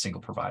from a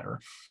single provider.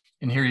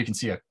 And here you can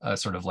see a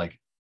sort of like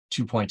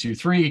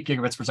 2.23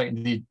 gigabits per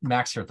second. The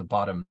max here at the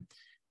bottom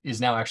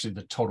is now actually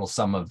the total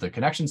sum of the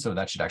connections. So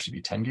that should actually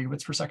be 10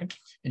 gigabits per second.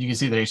 And you can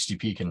see that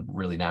HTTP can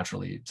really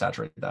naturally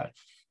saturate that.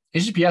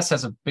 HTTPS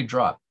has a big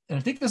drop. And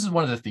I think this is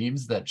one of the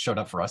themes that showed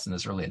up for us in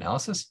this early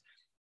analysis.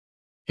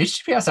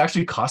 HTTPS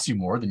actually costs you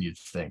more than you'd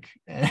think.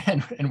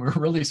 And we're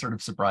really sort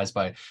of surprised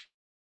by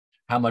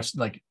how much,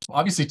 like,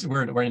 obviously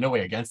we're in no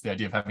way against the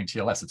idea of having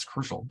TLS, it's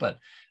crucial, but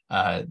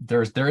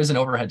there is an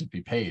overhead to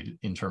be paid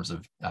in terms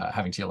of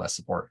having TLS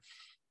support.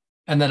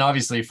 And then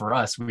obviously for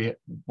us,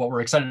 what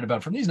we're excited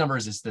about from these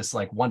numbers is this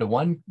like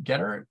one-to-one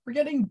getter. We're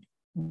getting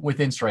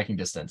within striking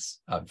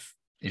distance of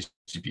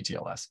HTTP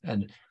TLS.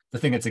 And the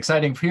thing that's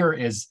exciting here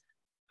is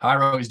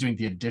IRO is doing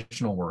the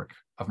additional work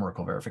of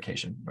Merkle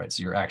verification, right?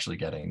 So you're actually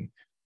getting,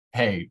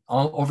 hey,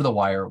 over the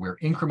wire, we're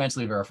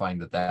incrementally verifying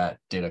that that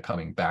data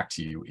coming back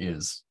to you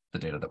is the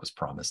data that was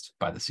promised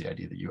by the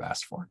CID that you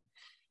asked for.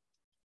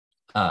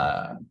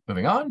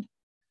 Moving on.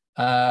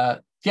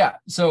 Yeah,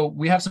 so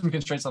we have some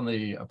constraints on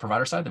the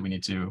provider side that we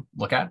need to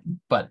look at,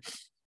 but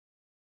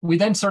we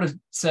then sort of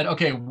said,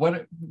 okay,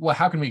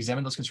 how can we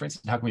examine those constraints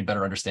and how can we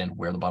better understand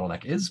where the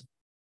bottleneck is?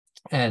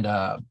 And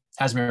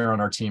Asmir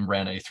on our team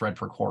ran a thread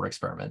per core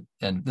experiment.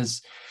 And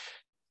this,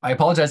 I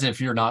apologize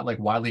if you're not like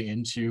wildly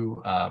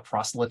into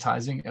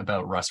proselytizing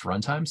about Rust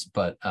runtimes,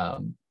 but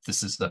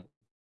this is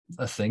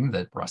a thing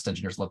that Rust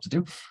engineers love to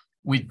do.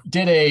 We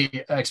did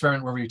a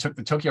experiment where we took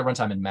the Tokyo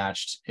runtime and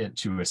matched it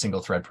to a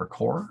single thread per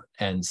core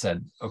and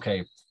said,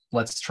 okay,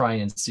 let's try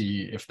and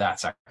see if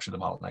that's actually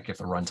the bottleneck, if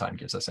the runtime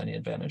gives us any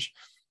advantage.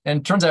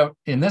 And turns out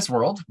in this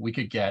world, we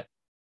could get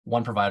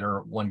one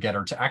provider, one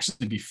getter to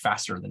actually be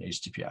faster than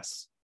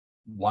HTTPS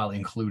while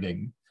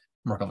including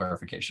Merkle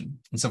verification.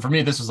 And so for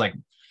me, this was like,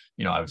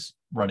 you know, I was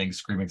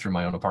screaming through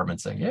my own apartment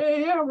saying,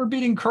 yeah, we're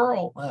beating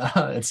curl.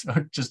 It's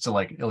just to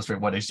like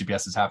illustrate what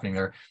HTTPS is happening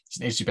there. It's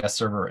an HTTPS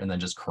server and then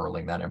just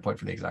curling that endpoint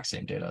for the exact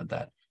same data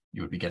that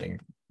you would be getting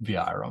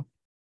via IRO.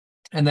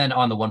 And then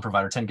on the one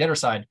provider 10 getter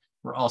side,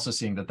 we're also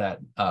seeing that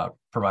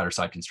provider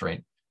side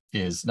constraint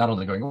is not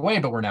only going away,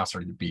 but we're now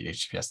starting to beat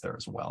HTTPS there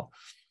as well,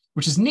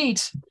 which is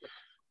neat.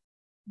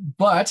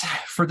 But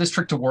for this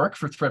trick to work,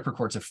 for thread per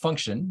core to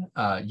function,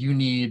 you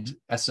need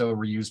SO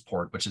reuse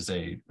port, which is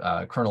a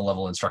kernel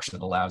level instruction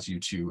that allows you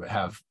to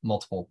have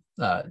multiple,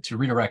 to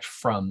redirect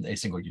from a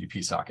single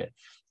UDP socket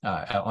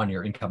on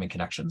your incoming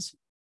connections.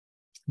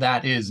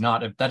 That is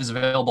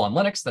available on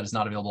Linux. That is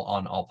not available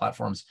on all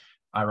platforms.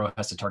 IRO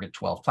has to target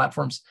 12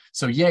 platforms.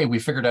 So yay, we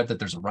figured out that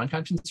there's a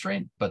runtime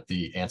constraint, but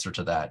the answer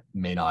to that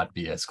may not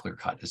be as clear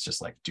cut. It's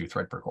just like do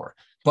thread per core.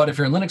 But if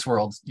you're in Linux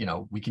world, you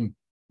know,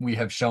 we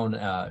have shown,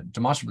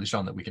 demonstrably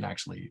shown that we can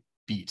actually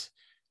beat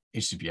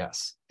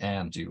HTTPS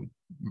and do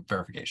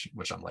verification,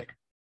 which I'm like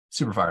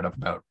super fired up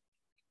about.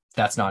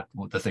 That's not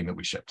the thing that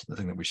we shipped. The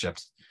thing that we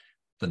shipped,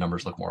 the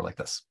numbers look more like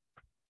this.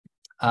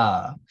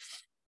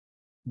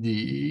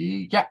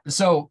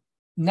 So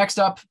next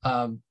up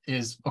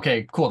is,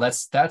 okay, cool.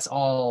 That's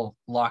all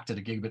locked at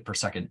a gigabit per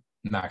second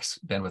max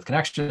bandwidth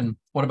connection.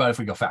 What about if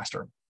we go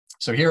faster?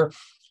 So here,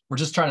 we're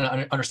just trying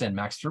to understand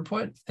max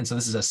throughput. And so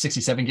this is a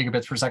 67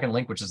 gigabits per second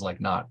link, which is like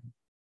not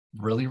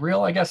really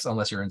real, I guess,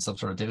 unless you're in some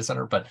sort of data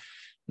center, but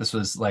this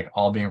was like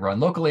all being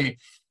run locally.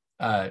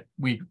 The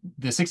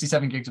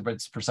 67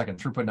 gigabits per second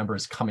throughput number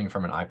is coming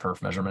from an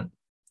iPerf measurement.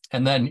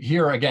 And then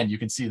here again, you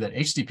can see that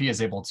HTTP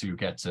is able to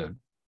get to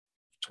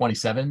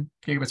 27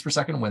 gigabits per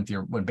second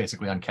when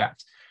basically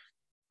uncapped.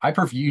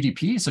 iPerf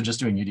UDP, so just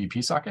doing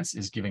UDP sockets,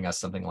 is giving us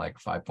something like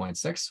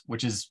 5.6,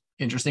 which is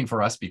interesting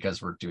for us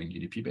because we're doing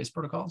UDP-based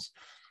protocols.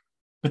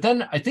 But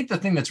then I think the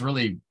thing that's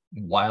really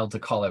wild to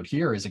call out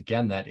here is,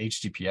 again, that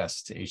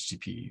HTTPS to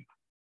HTTP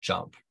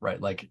jump,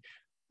 right? Like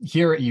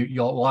here,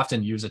 you'll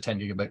often use a 10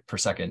 gigabit per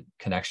second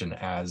connection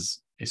as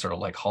a sort of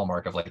like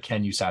hallmark of like,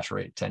 can you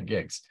saturate 10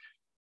 gigs?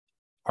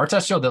 Our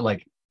test showed that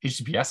like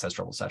HTTPS has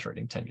trouble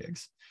saturating 10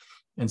 gigs.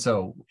 And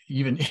so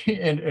even,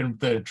 and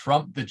the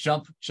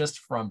jump just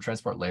from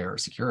transport layer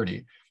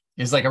security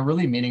is like a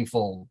really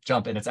meaningful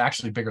jump. And it's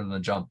actually bigger than the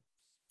jump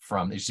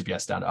from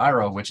HTTPS down to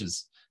IRO, which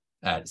is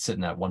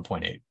sitting at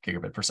 1.8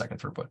 gigabit per second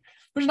throughput,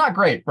 which is not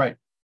great, right?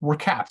 We're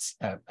capped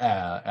at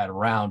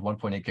around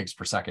 1.8 gigs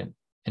per second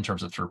in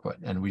terms of throughput.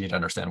 And we need to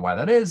understand why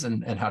that is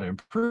and how to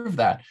improve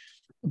that.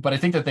 But I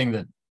think the thing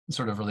that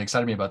sort of really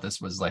excited me about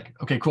this was like,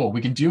 okay, cool,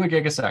 we can do a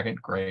gig a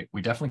second, great.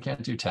 We definitely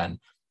can't do 10,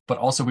 but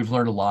also we've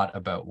learned a lot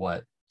about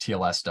what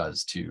TLS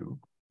does to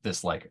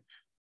this, like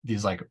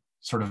these like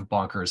sort of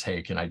bonkers,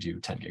 hey, can I do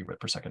 10 gigabit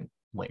per second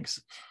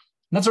links?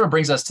 And that sort of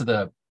brings us to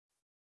the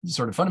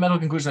sort of fundamental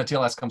conclusion that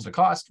TLS comes at a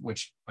cost,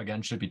 which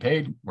again should be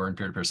paid. We're in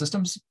peer-to-peer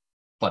systems,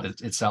 but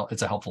it's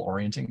a helpful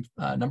orienting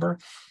number.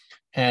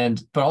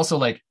 But also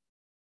like,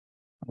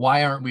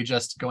 why aren't we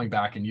just going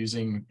back and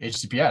using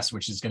HTTPS,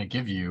 which is going to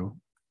give you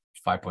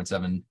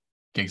 5.7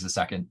 gigs a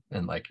second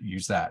and like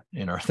use that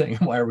in our thing?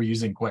 Why are we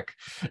using Quick?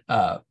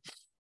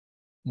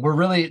 We're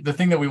really, the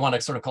thing that we want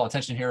to sort of call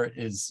attention here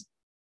is,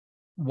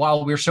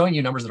 while we're showing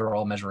you numbers that are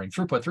all measuring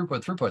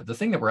throughput, the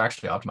thing that we're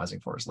actually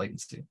optimizing for is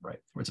latency, right?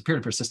 It's a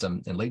peer-to-peer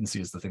system, and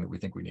latency is the thing that we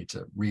think we need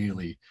to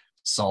really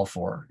solve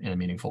for in a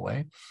meaningful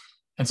way.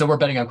 And so we're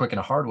betting on Quick in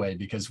a hard way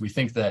because we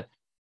think that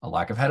a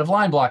lack of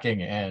head-of-line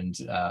blocking and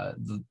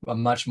a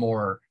much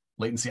more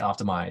latency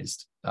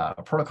optimized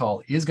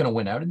protocol is going to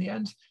win out in the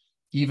end.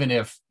 even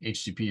if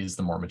HTTP is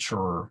the more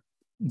mature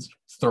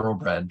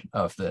thoroughbred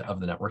of the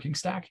networking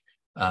stack,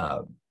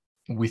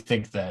 we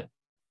think that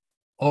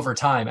over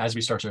time, as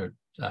we start to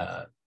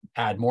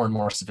add more and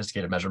more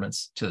sophisticated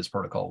measurements to this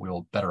protocol, we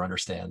will better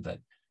understand that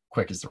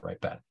quick is the right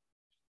bet.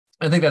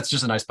 I think that's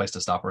just a nice place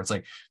to stop, where it's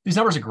like, these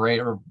numbers are great,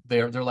 or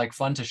they're like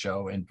fun to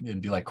show and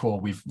be like, cool,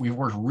 we've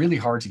worked really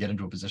hard to get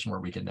into a position where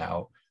we can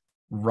now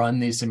run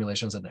these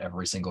simulations at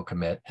every single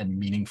commit and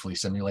meaningfully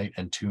simulate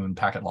and tune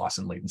packet loss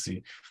and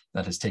latency.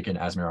 That has taken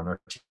Asmir on our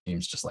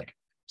teams just like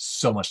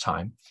so much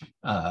time.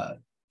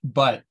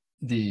 But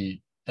at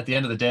the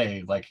end of the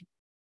day, like,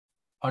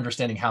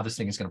 understanding how this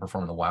thing is going to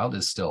perform in the wild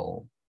is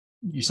still,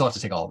 you still have to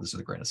take all of this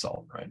with a grain of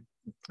salt, right?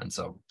 And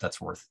so that's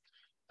worth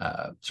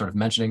sort of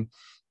mentioning.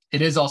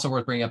 It is also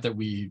worth bringing up that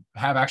we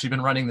have actually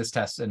been running this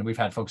test, and we've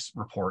had folks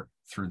report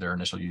through their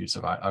initial use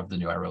of the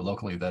new IRO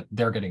locally that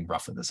they're getting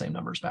roughly the same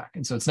numbers back.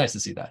 And so it's nice to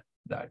see that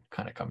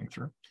kind of coming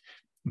through.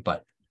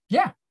 But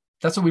yeah,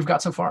 that's what we've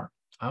got so far.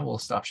 I will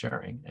stop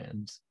sharing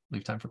and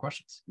leave time for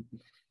questions.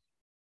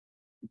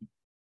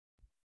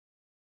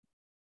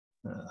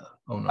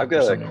 Oh no, I've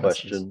got a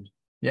question.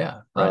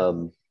 Yeah.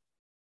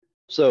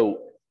 So,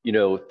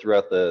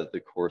 throughout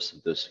the course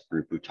of this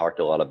group, we've talked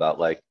a lot about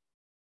like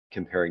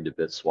comparing to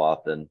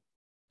BitSwap, and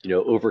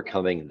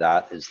overcoming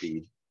that is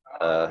the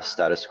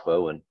status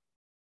quo. And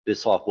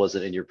BitSwap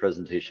wasn't in your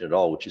presentation at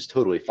all, which is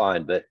totally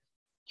fine. But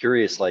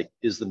curious, like,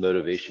 is the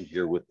motivation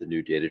here with the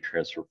new data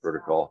transfer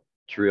protocol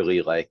to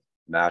really like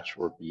match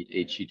or beat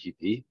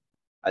HTTP?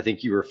 I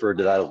think you referred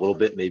to that a little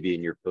bit, maybe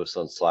in your post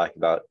on Slack,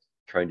 about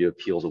trying to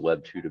appeal to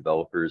Web 2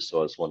 developers. So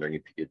I was wondering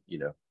if you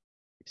could,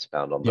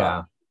 expound on that.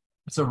 Yeah,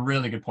 it's a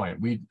really good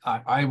point.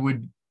 I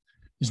would,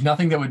 there's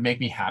nothing that would make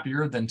me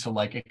happier than to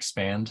like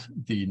expand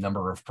the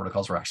number of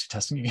protocols we're actually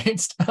testing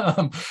against.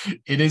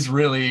 It is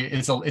really,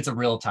 it's a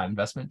real time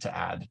investment to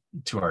add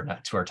to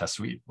our test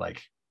suite,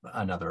 like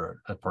another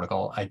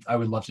protocol. I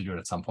would love to do it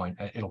at some point.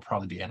 It'll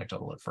probably be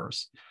anecdotal at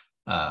first,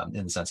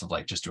 in the sense of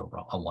like just do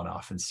a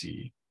one-off and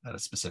see at a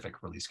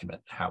specific release commit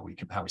how we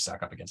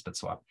stack up against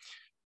BitSwap.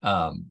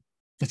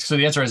 So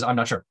the answer is, I'm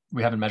not sure.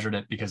 We haven't measured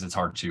it because it's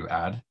hard to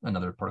add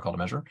another protocol to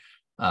measure.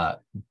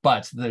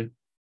 But the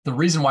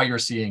reason why you're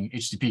seeing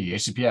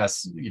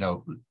HTTPS,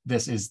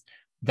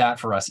 that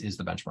for us is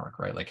the benchmark,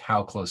 right? Like,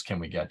 how close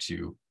can we get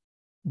to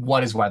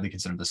what is widely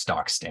considered the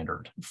stock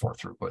standard for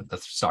throughput, the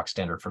stock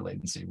standard for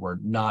latency? We're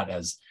not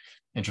as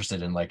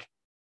interested in like,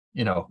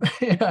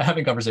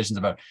 having conversations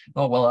about,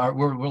 oh, well,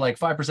 we're like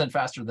 5%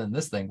 faster than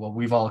this thing. Well,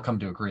 we've all come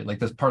to agree, like,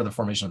 this part of the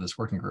formation of this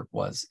working group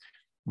was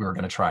we were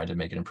going to try to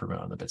make an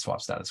improvement on the BitSwap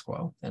status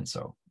quo. And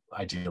so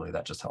ideally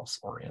that just helps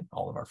orient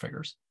all of our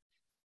figures.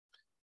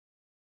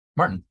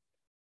 Martin.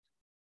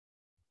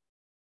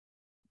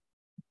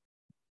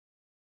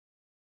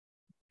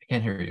 I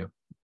can't hear you.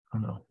 Oh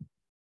no.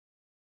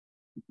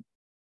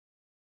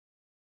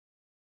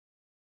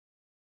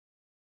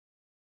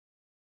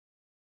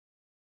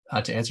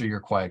 To answer your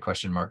quiet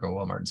question, Marco,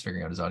 while Martin's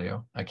figuring out his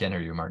audio, I can't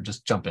hear you, Martin.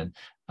 Just jump in.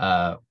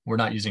 We're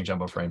not using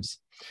jumbo frames.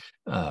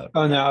 Oh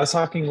no, I was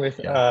talking with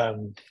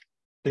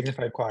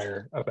Signified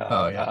Choir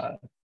about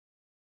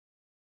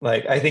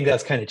like, I think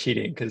that's kind of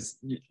cheating, because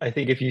I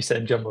think if you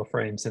send jumbo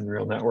frames in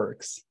real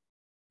networks,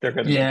 they're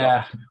going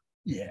to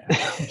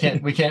be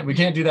we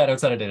can't do that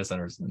outside of data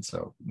centers, and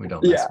so we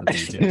don't mess with the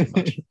ETN too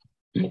much.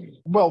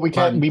 Well,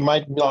 we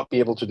might not be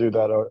able to do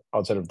that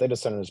outside of data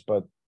centers,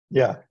 but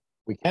yeah,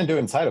 we can do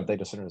inside of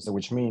data centers,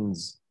 which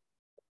means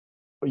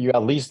you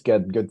at least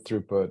get good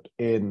throughput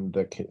in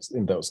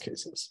those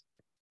cases,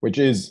 which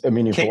is a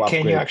meaningful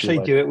upgrade. Can you actually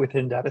do it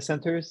within data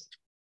centers?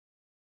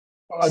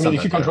 I mean,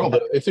 if you control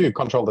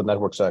the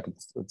network stack,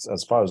 it's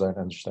as far as I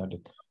understand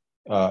it,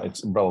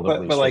 it's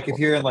relatively. But like, if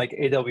you're in like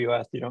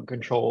AWS, you don't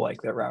control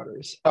like the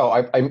routers. Oh,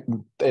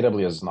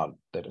 AWS is not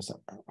data center.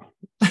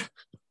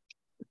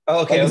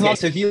 Oh, okay. Like,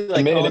 So if you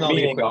like own all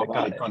the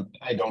equipment,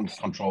 I don't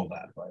control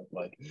that, right?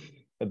 Like,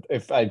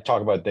 if I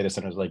talk about data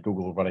centers like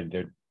Google running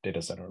their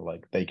data center,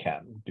 like, they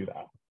can do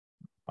that.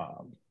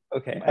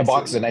 Okay. A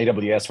box in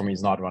AWS for me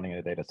is not running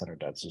a data center.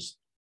 That's just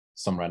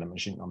some random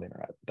machine on the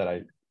internet that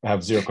I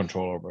have zero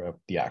control over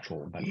the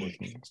actual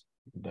networking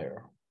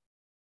there.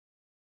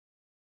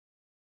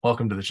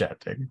 Welcome to the chat,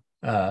 Tig.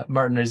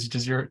 Martin,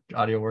 does your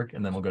audio work?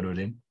 And then we'll go to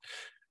Adine.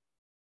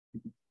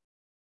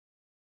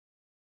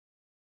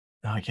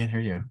 No, I can't hear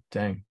you.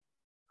 Dang.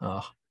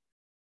 Oh.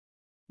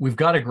 We've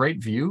got a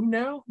great view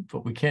now,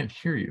 but we can't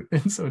hear you.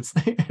 And so it's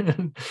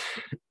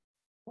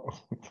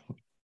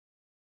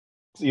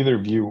it's either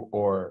view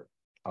or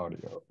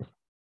audio.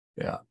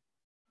 Yeah.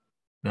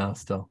 No,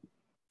 still.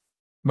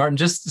 Martin,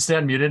 just stay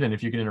unmuted, and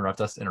if you can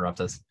interrupt us.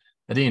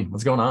 Adine,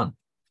 what's going on?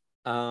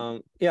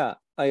 Yeah,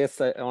 I guess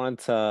I wanted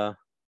to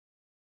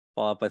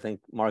follow up. I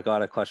think Mark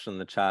got a question in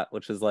the chat,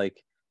 which is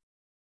like,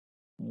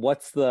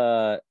 what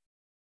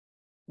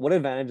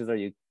advantages are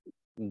you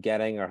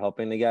getting or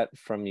hoping to get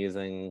from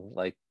using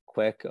like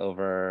Quick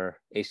over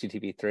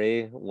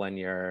HTTP3 when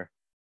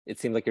it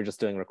seems like you're just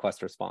doing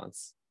request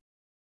response?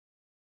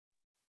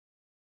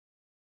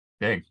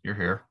 Big, you're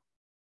here.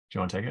 Do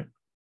you want to take it?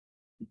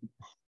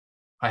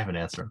 I have an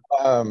answer.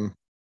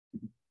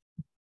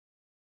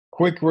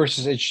 Quick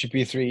versus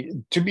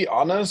HTTP3. To be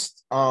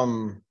honest,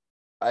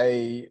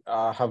 I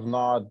have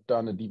not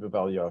done a deep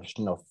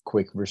evaluation of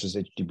Quick versus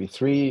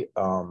HTTP3.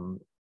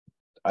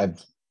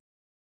 I've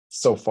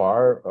so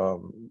far,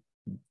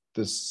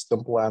 the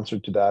simple answer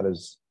to that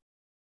is,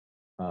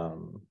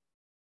 I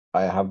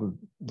haven't,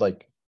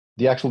 like,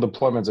 the actual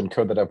deployments and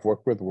code that I've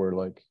worked with were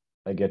like,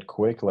 I get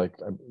Quick, like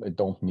I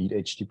don't need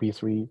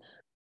HTTP3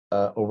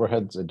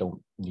 overheads. I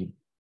don't need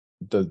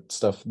the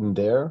stuff in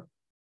there.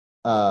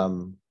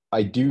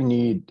 I do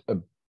need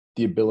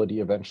the ability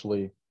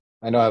eventually.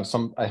 I know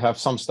I have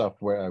some stuff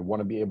where I want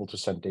to be able to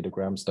send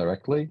datagrams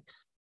directly.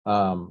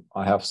 I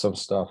have some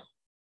stuff,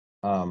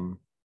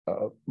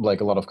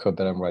 like a lot of code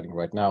that I'm writing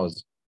right now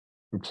is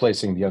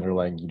replacing the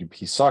underlying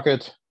UDP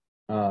socket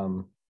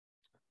on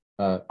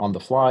the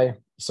fly.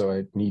 So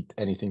I need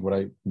anything what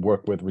I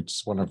work with, which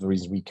is one of the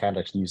reasons we can't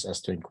actually use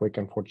S2 and Quick,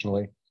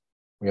 unfortunately.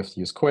 We have to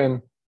use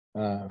Quinn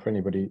for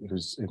anybody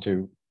who's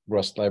into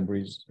Rust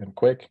libraries and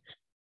Quick,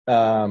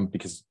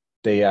 because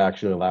they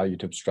actually allow you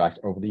to abstract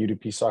over the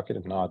UDP socket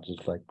and not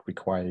just like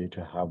require you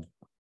to have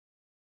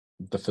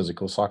the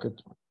physical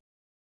socket,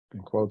 in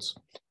quotes.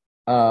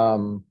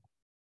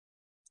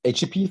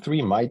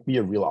 HTTP3 might be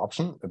a real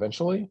option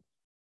eventually,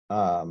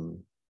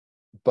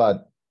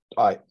 but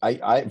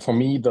I for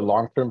me the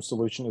long-term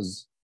solution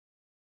is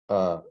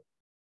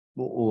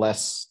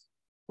less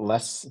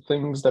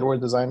things that were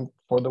designed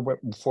for the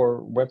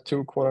Web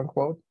 2, quote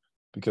unquote,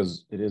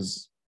 because it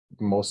is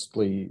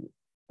mostly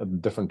a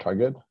different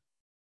target,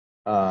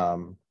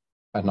 and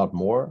not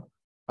more.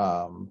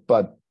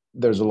 But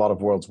there's a lot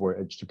of worlds where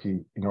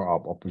HTTP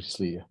interop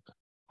obviously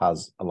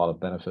has a lot of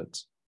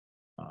benefits.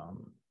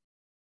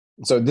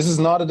 So this is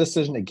not a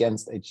decision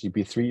against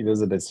HTTP3. It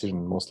is a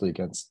decision mostly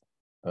against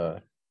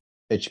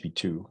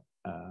HTTP2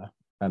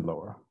 and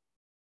lower.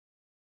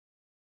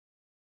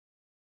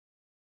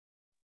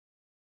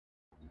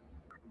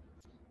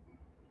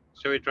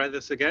 Shall we try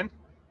this again?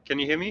 Can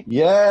you hear me?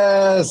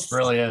 Yes.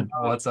 Brilliant.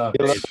 What's up?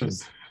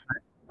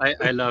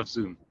 I love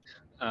Zoom.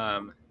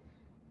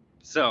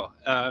 So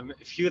a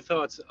few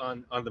thoughts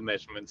on the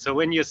measurement. So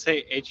when you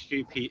say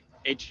HTTP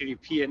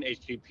and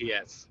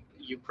HTTPS,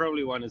 you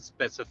probably want to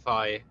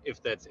specify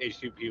if that's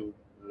HTTP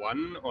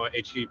 1 or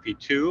HTTP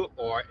 2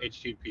 or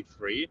HTTP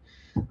 3,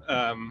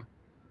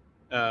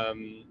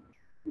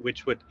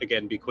 which would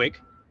again be quick.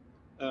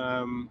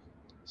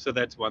 So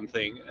that's one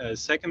thing.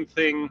 Second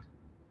thing,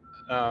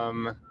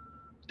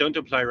 don't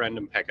apply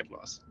random packet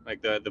loss.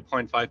 Like the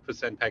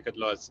 0.5% packet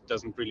loss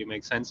doesn't really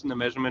make sense in the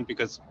measurement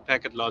because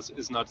packet loss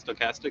is not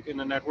stochastic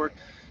in a network.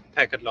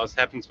 Packet loss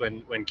happens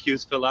when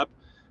queues fill up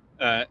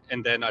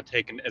and then are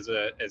taken as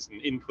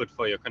an input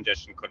for your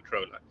congestion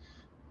controller.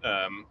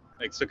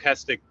 Like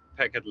stochastic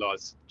packet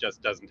loss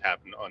just doesn't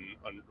happen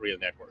on real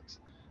networks.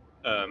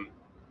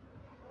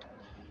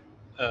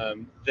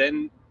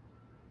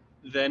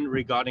 Then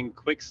regarding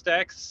quick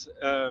stacks,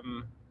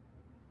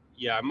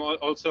 yeah, I'm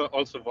also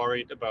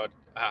worried about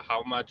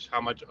how much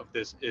of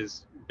this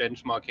is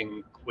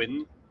benchmarking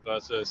Quinn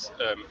versus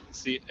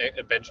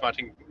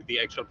benchmarking the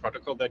actual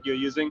protocol that you're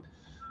using.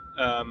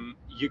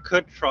 You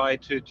could try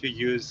to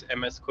use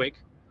MS Quick.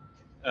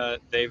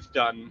 They've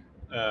done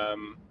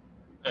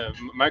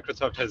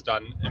Microsoft has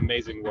done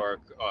amazing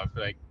work of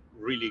like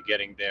really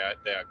getting their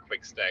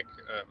quick stack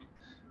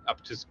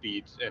up to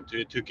speed and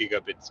to 2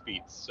 gigabit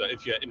speeds. So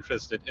if you're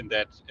interested in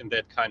that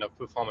kind of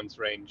performance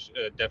range,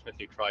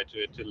 definitely try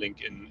to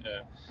link in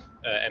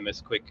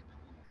MS Quick.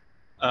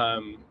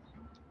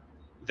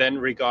 Then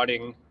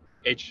regarding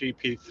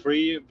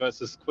HTTP3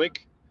 versus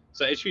Quick,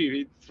 so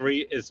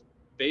HTTP3 is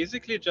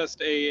basically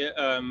just a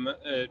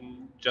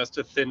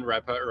thin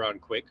wrapper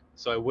around Quick.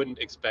 So I wouldn't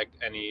expect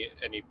any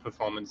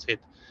performance hit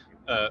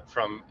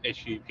from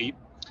HTTP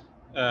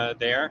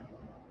there.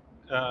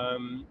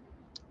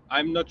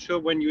 I'm not sure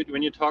when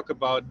you talk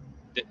about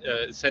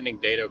sending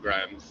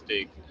datagrams,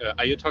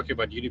 are you talking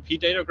about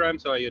UDP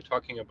datagrams or are you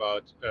talking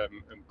about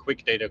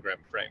quick datagram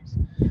frames?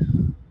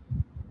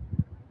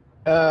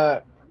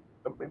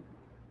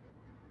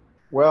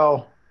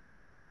 Well,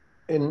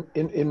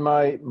 in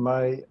my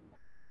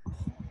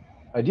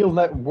ideal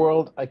net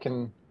world, I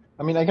can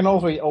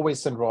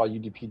always send raw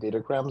UDP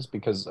datagrams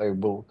because I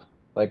will,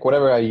 like,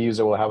 whatever I use,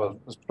 I will have a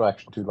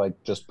abstraction to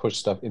like just push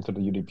stuff into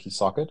the UDP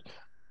socket.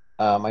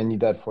 I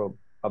need that for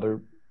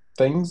other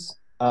things.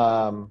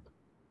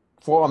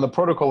 For on the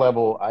protocol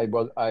level, I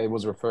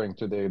was referring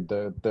to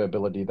the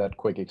ability that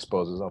Quick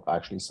exposes of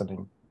actually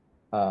sending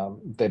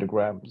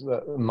datagrams,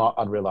 not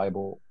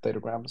unreliable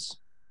datagrams,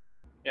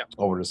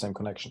 over the same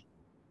connection.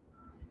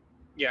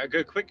 Yeah,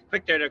 good. Quick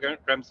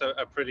datagrams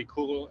are pretty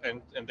cool,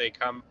 and they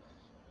come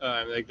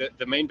like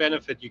the main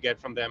benefit you get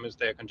from them is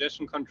they're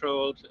congestion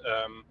controlled.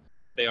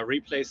 They are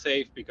replay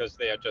safe because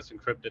they are just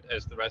encrypted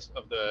as the rest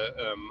of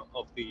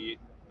the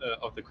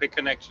Quick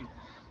connection,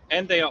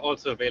 and they are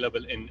also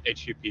available in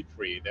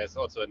HTTP3. There's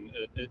also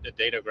a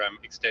datagram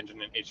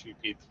extension in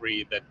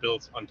HTTP3 that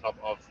builds on top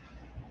of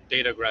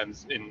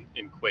datagrams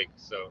in Quick.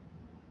 So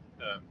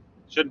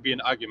shouldn't be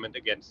an argument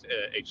against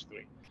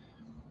H3.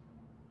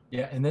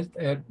 Yeah, and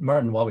then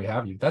Martin, while we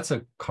have you, that's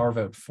a carve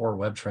out for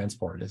web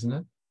transport, isn't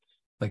it?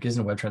 Like,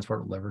 isn't web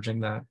transport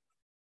leveraging that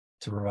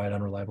to provide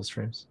unreliable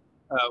streams?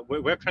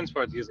 Web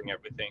transport is using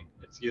everything.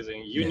 It's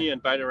using uni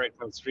and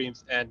bidirectional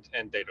streams and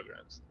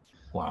datagrams.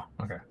 Wow.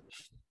 Okay.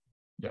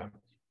 Yeah.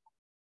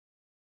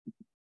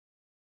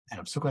 And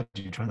I'm so glad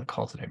you joined the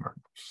call today,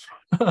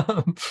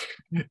 Martin.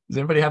 Does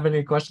anybody have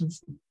any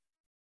questions?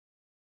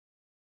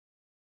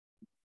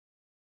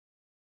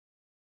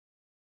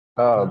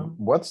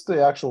 What's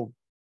the actual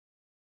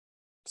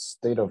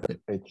state of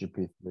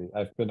HTTP3?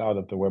 I've been out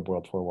of the web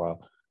world for a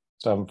while,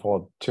 so I haven't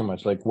followed too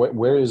much. Like,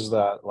 where is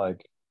that?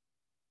 Like,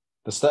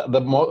 a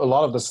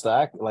lot of the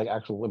stack, like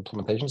actual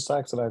implementation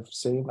stacks that I've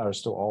seen, are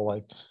still all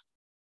like,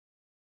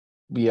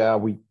 yeah,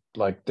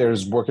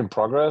 there's work in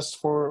progress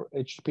for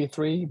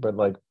HTTP3, but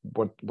like,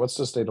 what's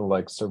the state of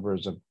like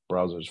servers and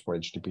browsers for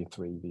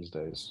HTTP3 these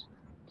days?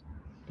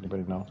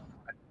 Anybody know?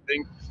 I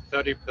think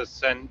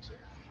 30%.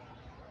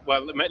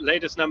 Well, the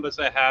latest numbers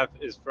I have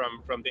is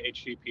from the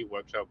HTTP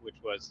workshop, which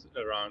was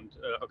around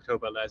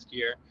October last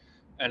year.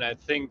 And I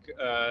think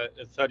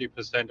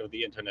 30% of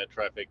the internet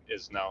traffic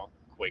is now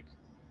quick,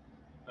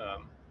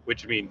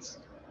 which means,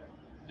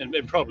 and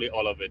probably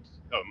all of it,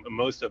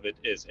 most of it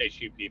is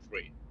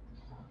HTTP3.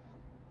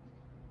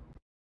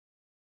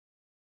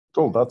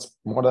 Cool, that's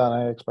more than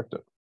I expected.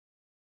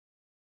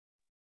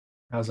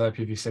 How's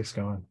IPv6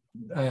 going?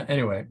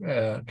 Anyway,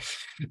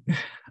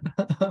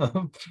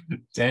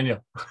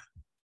 Daniel.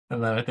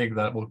 And then I think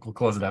that we'll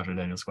close it after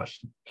Daniel's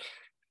question.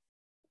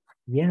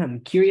 Yeah, I'm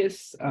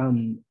curious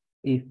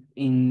if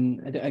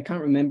I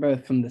can't remember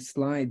from the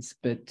slides,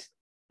 but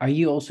are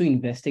you also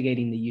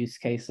investigating the use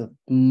case of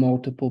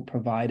multiple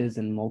providers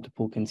and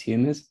multiple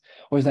consumers?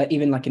 Or is that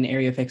even like an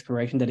area of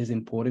exploration that is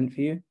important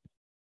for you?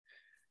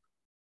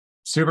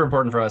 Super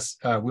important for us.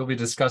 We'll be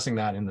discussing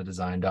that in the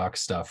design doc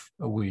stuff.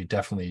 We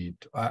definitely,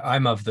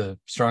 I'm of the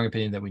strong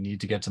opinion that we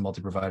need to get to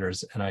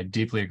multi-providers, and I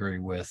deeply agree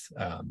with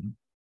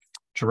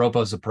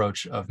Chiropo's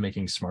approach of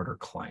making smarter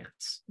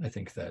clients. I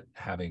think that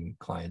having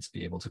clients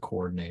be able to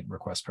coordinate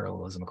request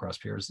parallelism across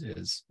peers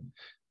is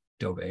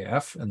dope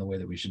AF and the way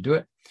that we should do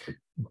it.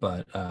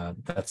 But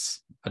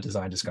that's a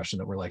design discussion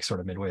that we're like sort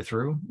of midway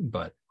through.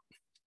 But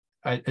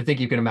I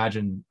think you can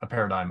imagine a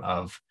paradigm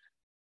of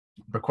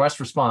request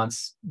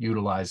response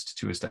utilized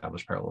to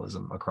establish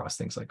parallelism across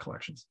things like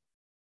collections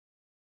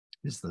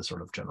is the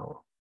sort of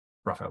general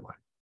rough outline.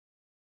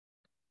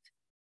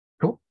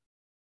 Cool.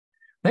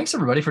 Thanks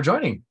everybody for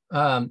joining.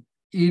 I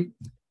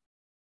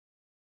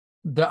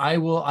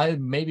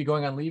may be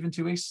going on leave in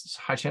 2 weeks.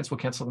 High chance we'll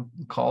cancel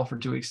the call for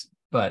 2 weeks.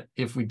 But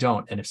if we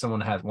don't, and if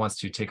someone wants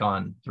to take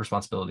on the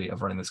responsibility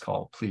of running this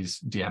call, please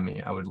DM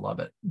me. I would love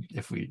it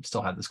if we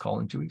still had this call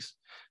in 2 weeks.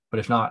 But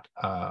if not,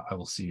 I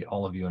will see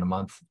all of you in a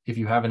month. If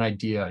you have an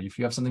idea, if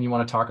you have something you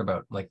want to talk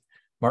about, like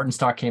Martin's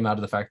talk came out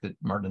of the fact that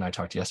Martin and I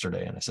talked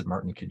yesterday, and I said,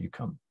 Martin, can you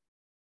come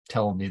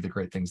tell me the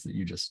great things that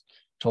you just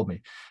told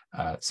me?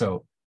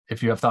 So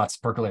if you have thoughts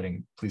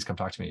percolating, please come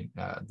talk to me.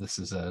 This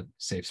is a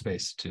safe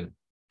space to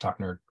talk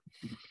nerd.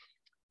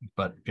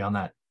 But beyond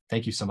that,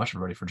 thank you so much,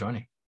 everybody, for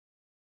joining.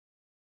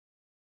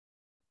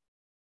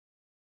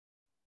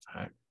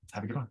 All right,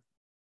 have a good one.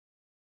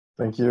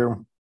 Thank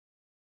you.